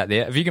Dennises out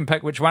there. If you can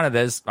pick which one it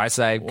is, I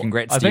say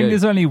congrats I to think you.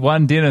 there's only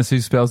one Dennis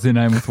who spells their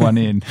name with one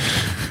N.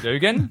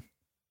 Dugan?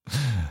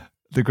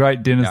 The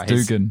great Dennis No,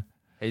 he's- Dugan.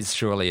 He's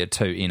surely a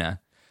two-inner.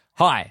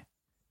 Hi.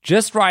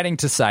 Just writing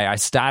to say I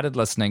started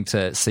listening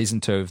to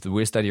season 2 of The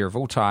Worst Idea of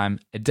All Time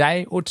a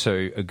day or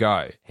two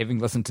ago, having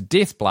listened to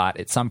Deathblood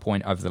at some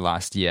point over the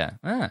last year.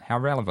 How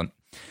relevant.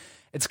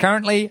 It's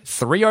currently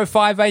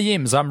 3:05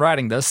 a.m. as I'm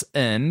writing this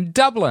in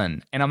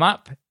Dublin, and I'm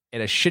up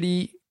at a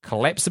shitty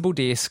collapsible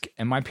desk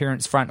in my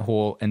parents' front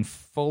hall in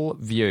full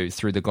view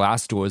through the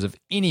glass doors of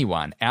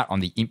anyone out on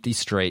the empty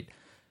street,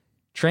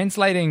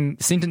 translating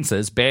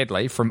sentences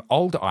badly from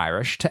Old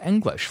Irish to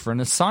English for an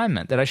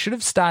assignment that I should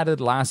have started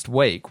last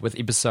week with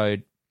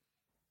episode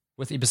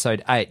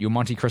 8, your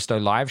Monte Cristo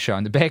live show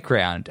in the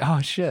background. Oh,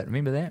 shit,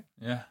 remember that?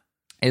 Yeah.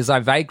 As I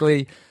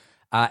vaguely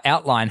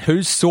outline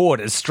whose sword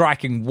is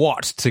striking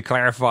what to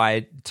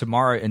clarify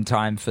tomorrow in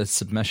time for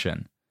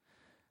submission.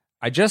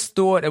 I just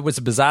thought it was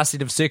a bizarre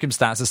set of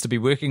circumstances to be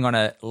working on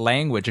a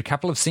language a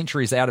couple of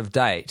centuries out of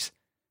date,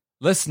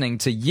 listening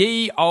to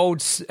ye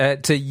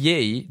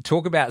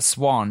talk about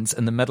swans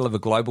in the middle of a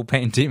global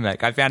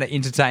pandemic. I found it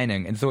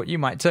entertaining and thought you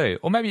might too.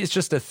 Or maybe it's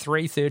just a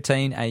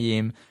 3:13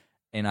 a.m.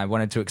 and I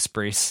wanted to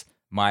express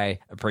my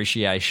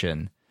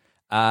appreciation.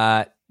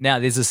 Now,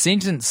 there's a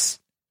sentence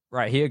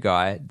right here,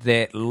 Guy,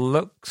 that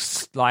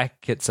looks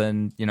like it's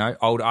in,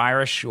 Old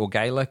Irish or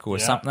Gaelic or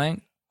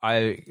something.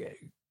 I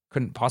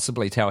couldn't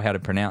possibly tell how to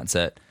pronounce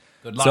it.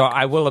 Good luck. So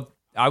I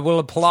will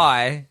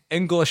apply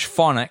English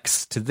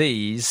phonics to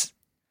these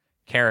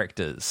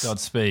characters.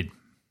 Godspeed.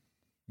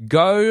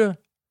 Go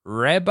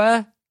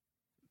rabba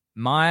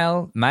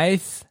mile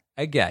maith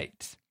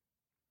agate.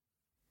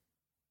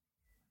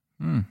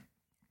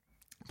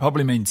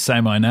 Probably means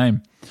say my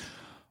name.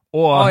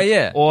 Or, Oh,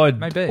 yeah, or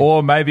maybe.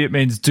 Or maybe it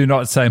means do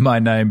not say my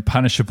name,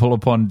 punishable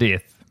upon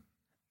death.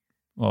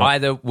 Or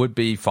Either would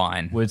be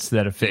fine. words to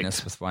that effect.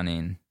 Fitness with one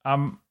N.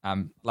 Um,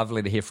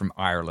 Lovely to hear from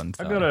Ireland,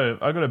 I though.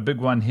 got a big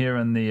one here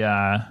in the.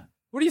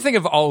 What do you think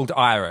of Old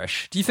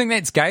Irish? Do you think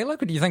that's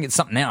Gaelic, or do you think it's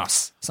something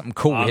else? Something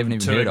cool we haven't even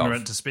too heard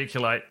ignorant of? to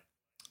speculate.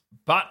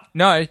 But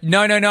No,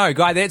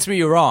 Guy, that's where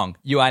you're wrong.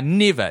 You are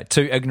never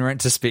too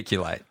ignorant to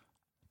speculate.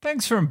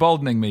 thanks for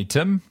emboldening me,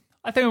 Tim.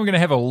 I think I'm going to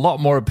have a lot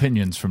more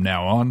opinions from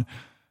now on.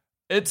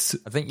 It's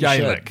I think you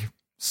Gaelic. should.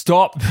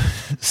 Stop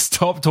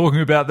talking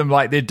about them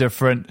like they're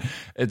different.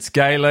 It's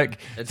Gaelic.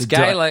 It's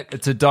Gaelic.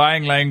 It's a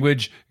dying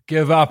language.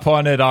 Give up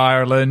on it,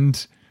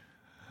 Ireland.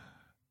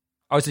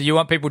 Oh, so you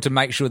want people to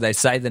make sure they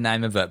say the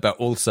name of it, but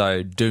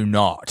also do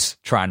not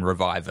try and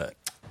revive it.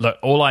 Look,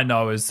 all I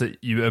know is that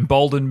you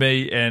emboldened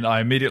me, and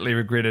I immediately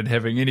regretted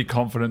having any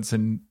confidence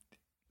in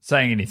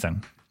saying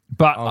anything.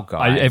 But Oh, Guy.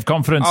 I have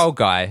confidence. Oh,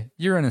 Guy,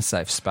 you're in a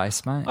safe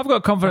space, mate. I've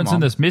got confidence Come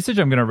in on. this message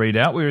I'm going to read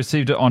out. We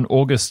received it on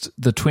August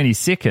the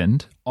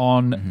 22nd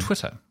on Mm-hmm.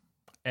 Twitter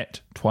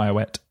at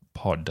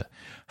TwiWatPod.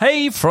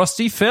 Hey,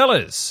 frosty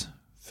fellas.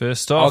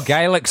 First Oh, off,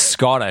 Gaelic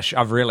Scottish.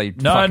 I've really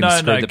fucking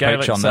screwed the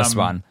pitch on this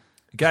one.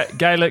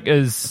 Gaelic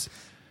is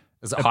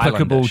Is it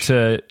applicable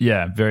Highlandish?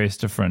 to various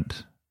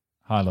different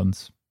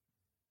Highlands.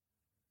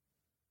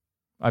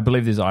 I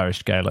believe there's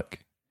Irish Gaelic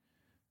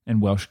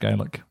and Welsh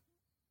Gaelic.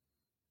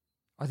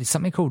 Oh, there's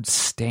something called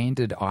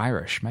Standard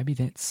Irish. Maybe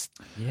that's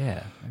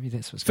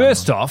what's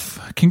First going on.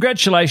 off,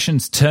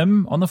 congratulations,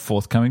 Tim, on the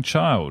forthcoming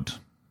child.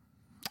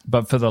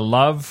 But for the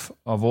love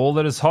of all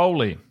that is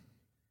holy,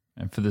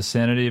 and for the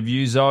sanity of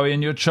you, Zoe,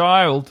 and your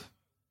child,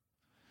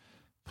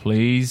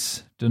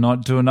 please do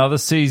not do another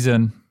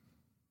season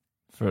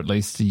for at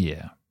least a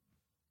year.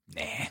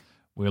 Nah.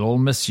 We'll all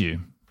miss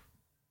you,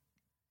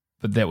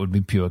 but that would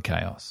be pure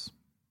chaos.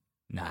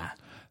 Nah.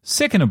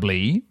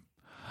 Secondly,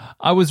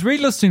 I was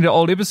re-listening to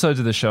old episodes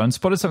of the show and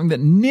spotted something that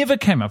never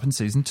came up in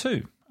season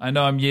 2. I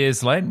know I'm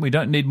years late and we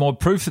don't need more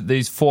proof that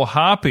these 4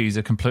 harpies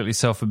are completely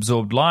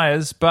self-absorbed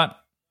liars, but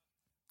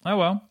oh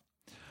well.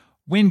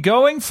 When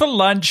going for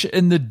lunch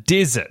in the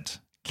desert,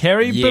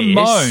 Carrie Yes.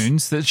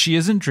 bemoans that she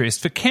isn't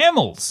dressed for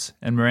camels,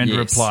 and Miranda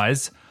Yes.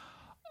 replies,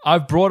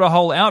 I've brought a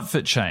whole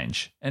outfit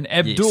change, and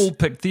Abdul Yes.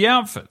 picked the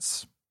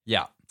outfits.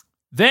 Yeah.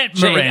 That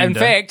She- Miranda... in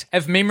fact,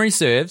 if memory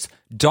serves,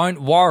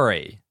 don't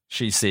worry,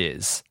 she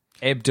says.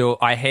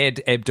 I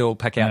had Abdul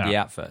pick out the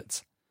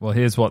outfits. Well,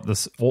 here's what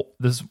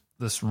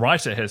this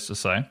writer has to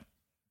say.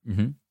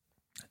 Mm-hmm.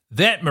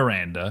 That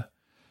Miranda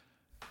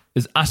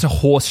is utter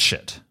horse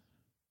shit.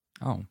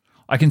 Oh.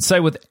 I can say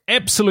with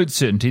absolute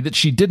certainty that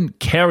she didn't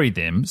carry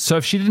them. So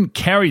if she didn't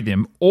carry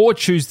them or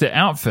choose the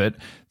outfit,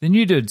 then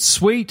you did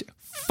sweet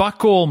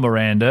fuck all,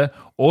 Miranda.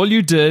 All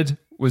you did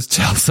was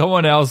tell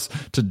someone else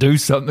to do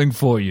something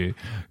for you.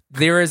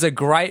 There is a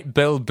great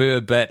Bill Burr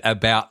bit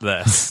about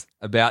this,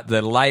 about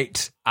the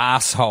late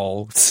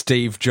asshole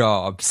Steve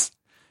Jobs.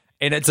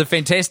 And it's a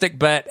fantastic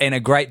bit and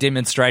a great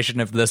demonstration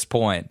of this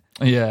point.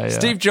 Yeah.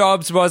 Steve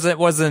Jobs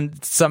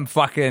wasn't some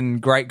fucking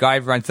great guy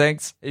everyone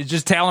thinks. He's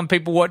just telling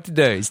people what to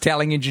do. He's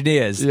telling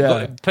engineers, Yeah.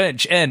 look,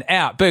 pinch, in,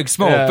 out, big,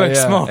 small, Yeah.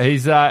 small.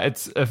 He's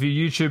it's if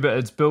you YouTube it,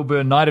 it's Bill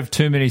Burr, Night of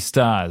Too Many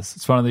Stars.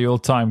 It's one of the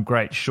all-time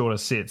great shorter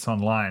sets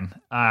online.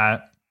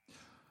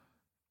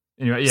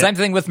 Anyway, yeah. Same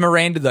thing with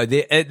Miranda, though.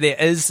 There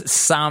is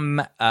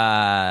some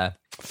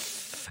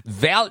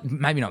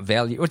maybe not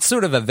value. It's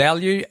sort of a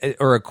value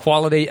or a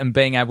quality in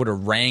being able to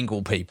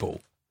wrangle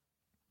people.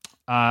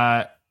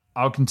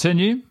 I'll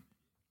continue.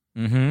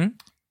 Mm-hmm.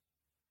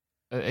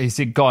 He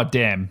said, "God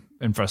damn,"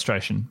 in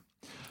frustration.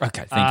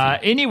 Okay,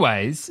 thank you.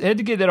 Anyways, had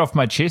to get that off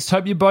my chest.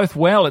 Hope you're both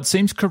well. It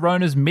seems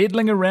Corona's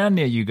meddling around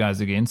near you guys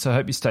again, so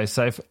hope you stay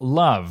safe.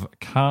 Love,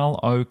 Carl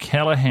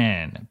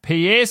O'Callaghan.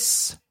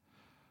 P.S.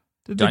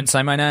 Don't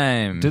say my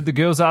name. Did the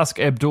girls ask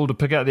Abdul to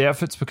pick out the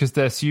outfits because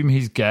they assume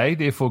he's gay,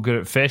 therefore good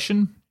at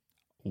fashion?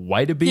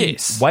 Way to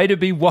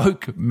be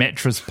woke,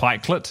 mattress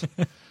pikelet.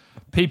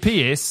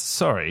 PPS,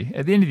 sorry,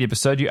 at the end of the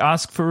episode you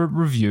ask for a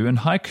review in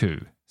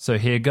haiku, so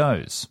here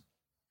goes.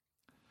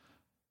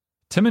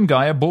 Tim and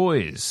Guy are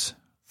boys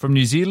from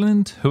New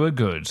Zealand who are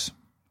good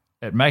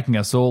at making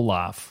us all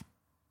laugh.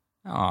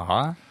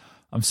 Aw.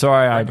 I'm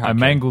sorry I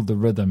mangled the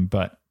rhythm,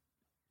 but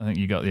I think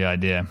you got the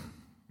idea.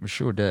 We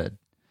sure did.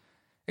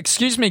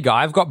 Excuse me,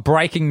 Guy, I've got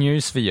breaking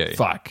news for you.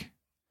 Fuck.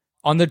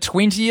 On the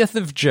 20th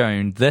of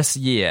June this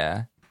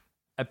year,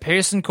 a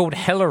person called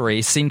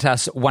Hillary sent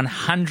us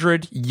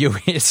 $100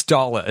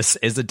 US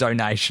as a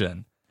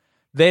donation.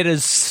 That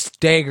is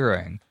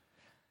staggering.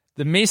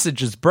 The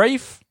message is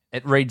brief.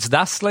 It reads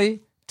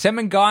thusly: Tim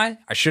and Guy,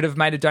 I should have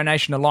made a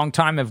donation a long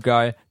time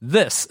ago.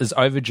 This is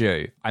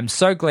overdue. I'm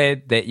so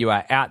glad that you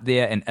are out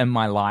there and in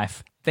my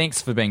life.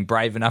 Thanks for being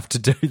brave enough to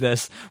do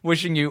this.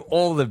 Wishing you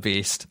all the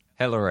best,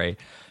 Hillary.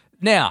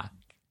 Now,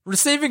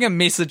 receiving a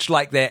message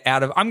like that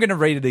I'm going to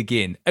read it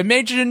again.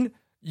 Imagine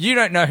you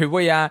don't know who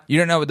we are. You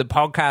don't know what the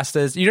podcast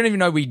is. You don't even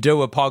know we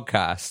do a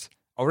podcast.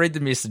 I'll read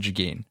the message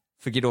again.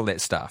 Forget all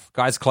that stuff.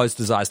 Guy's closed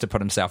his eyes to put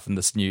himself in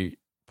this new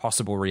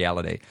possible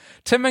reality.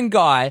 Tim and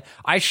Guy,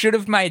 I should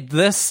have made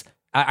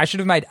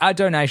a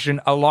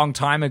donation a long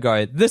time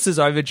ago. This is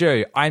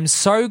overdue. I'm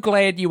so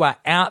glad you are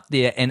out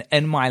there and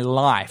in my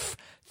life.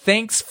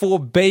 Thanks for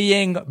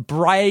being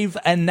brave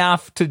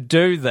enough to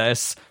do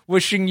this.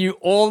 Wishing you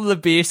all the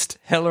best,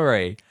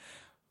 Hillary.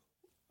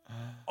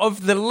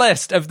 Of the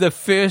list of the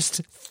first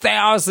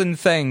 1,000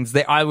 things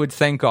that I would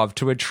think of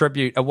to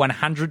attribute a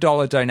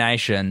 $100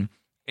 donation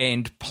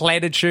and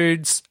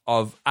platitudes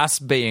of us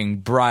being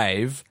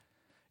brave,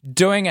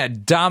 doing a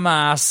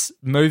dumbass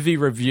movie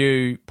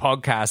review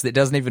podcast that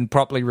doesn't even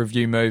properly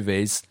review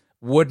movies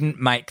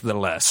wouldn't make the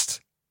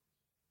list.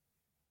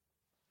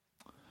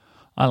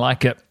 I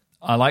like it.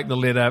 I like the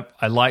letter.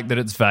 I like that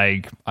it's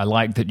vague. I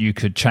like that you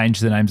could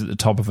change the names at the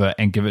top of it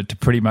and give it to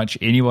pretty much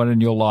anyone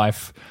in your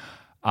life,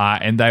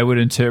 and they would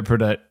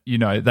interpret it,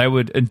 they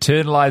would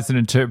internalize and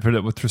interpret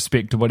it with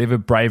respect to whatever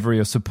bravery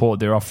or support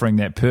they're offering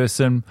that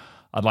person.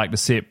 I'd like to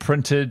see it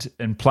printed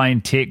in plain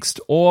text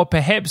or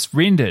perhaps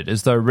rendered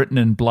as though written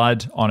in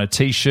blood on a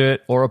T-shirt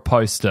or a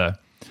poster.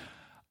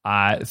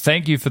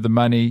 Thank you for the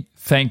money.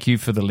 Thank you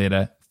for the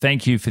letter.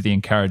 Thank you for the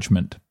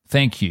encouragement.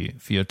 Thank you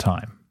for your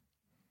time.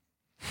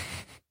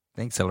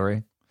 Thanks,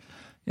 Hillary.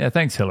 Yeah,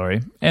 thanks,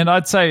 Hillary. And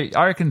I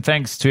reckon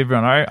thanks to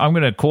everyone. I'm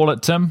going to call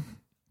it, Tim.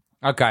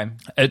 Okay.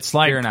 It's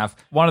like fair enough.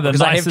 One of the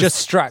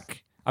nicest...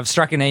 I've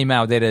struck an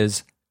email that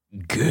is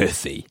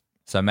girthy.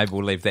 So maybe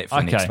we'll leave that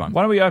for next one.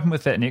 Why don't we open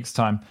with that next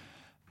time?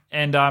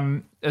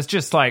 And it's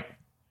just like,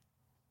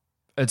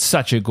 it's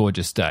such a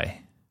gorgeous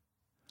day.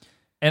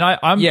 And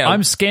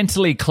I'm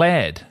scantily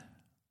clad.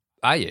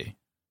 Are you?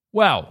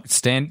 Well,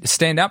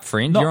 stand up,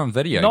 friend. You're on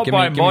video. Not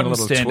by give modern me a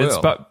little standards,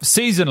 twirl. but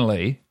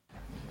seasonally.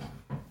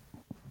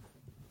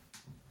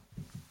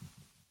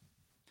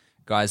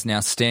 Guy's now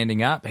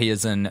standing up. He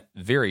is in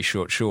very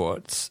short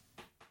shorts.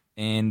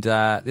 And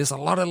there's a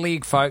lot of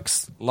leg,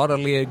 folks. A lot of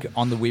leg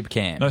on the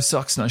webcam. No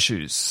socks, no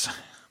shoes.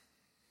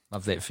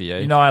 Love that for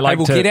you.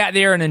 We'll get out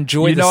there and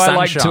enjoy the sunshine. I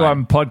like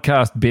to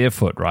podcast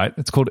barefoot, right?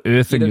 It's called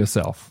earthing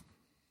yourself.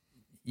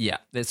 Yeah,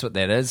 that's what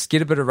that is.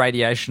 Get a bit of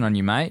radiation on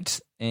you, mate,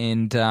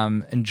 and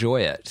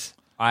enjoy it.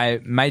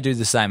 I may do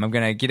the same. I'm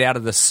going to get out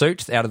of this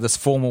suit, out of this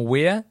formal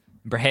wear,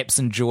 and perhaps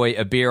enjoy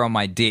a beer on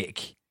my deck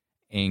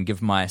and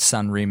give my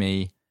son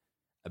Remy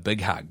a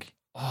big hug.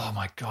 Oh,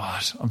 my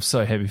God. I'm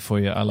so happy for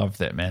you. I love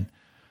that, man.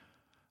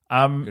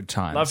 Good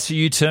times. Love to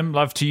you, Tim.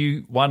 Love to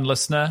you, one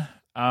listener.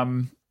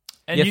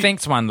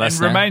 Thanks, one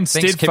listener. And remain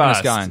Thanks for keeping us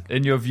steadfast going.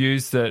 in your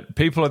views that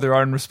people are their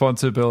own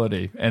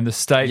responsibility and the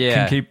state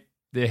can keep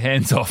their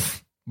hands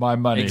off my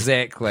money.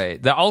 Exactly.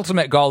 The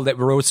ultimate goal that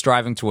we're all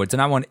striving towards,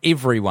 and I want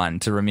everyone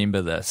to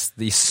remember this,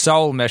 the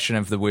sole mission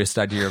of the worst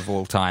idea of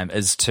all time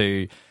is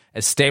to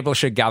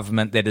establish a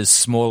government that is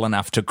small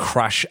enough to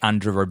crush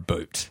under a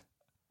boot.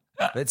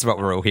 That's what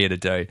we're all here to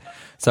do.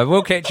 So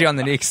we'll catch you on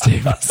the next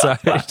episode.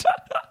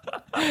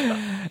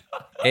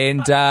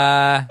 And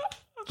bye,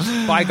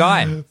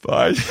 Guy.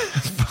 Bye.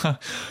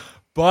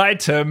 Bye,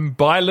 Tim.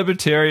 Bye,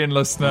 libertarian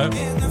listener.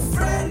 In the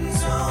friend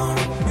zone,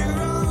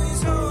 you're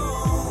always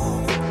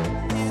home.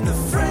 In the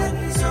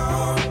friend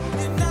zone,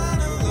 you're not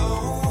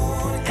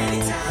alone.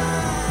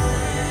 Anytime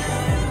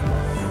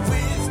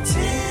with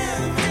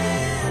Tim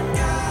and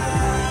Guy.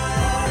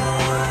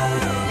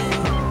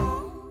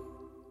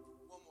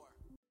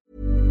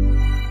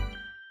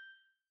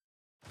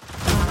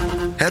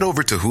 Head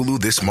over to Hulu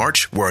this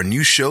March, where our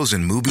new shows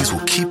and movies will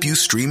keep you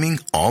streaming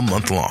all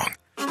month long.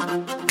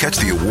 Catch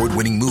the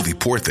award-winning movie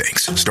Poor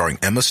Things, starring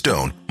Emma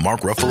Stone,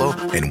 Mark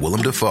Ruffalo, and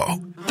Willem Dafoe.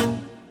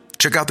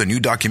 Check out the new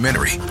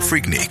documentary,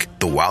 Freaknik,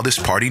 The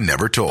Wildest Party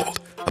Never Told,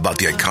 about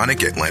the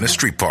iconic Atlanta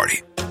Street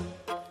Party.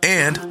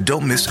 And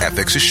don't miss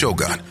FX's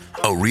Shogun,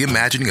 a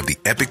reimagining of the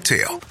epic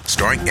tale,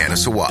 starring Anna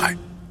Sawai.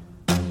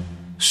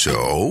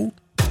 So,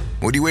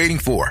 what are you waiting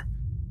for?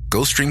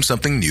 Go stream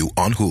something new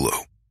on Hulu.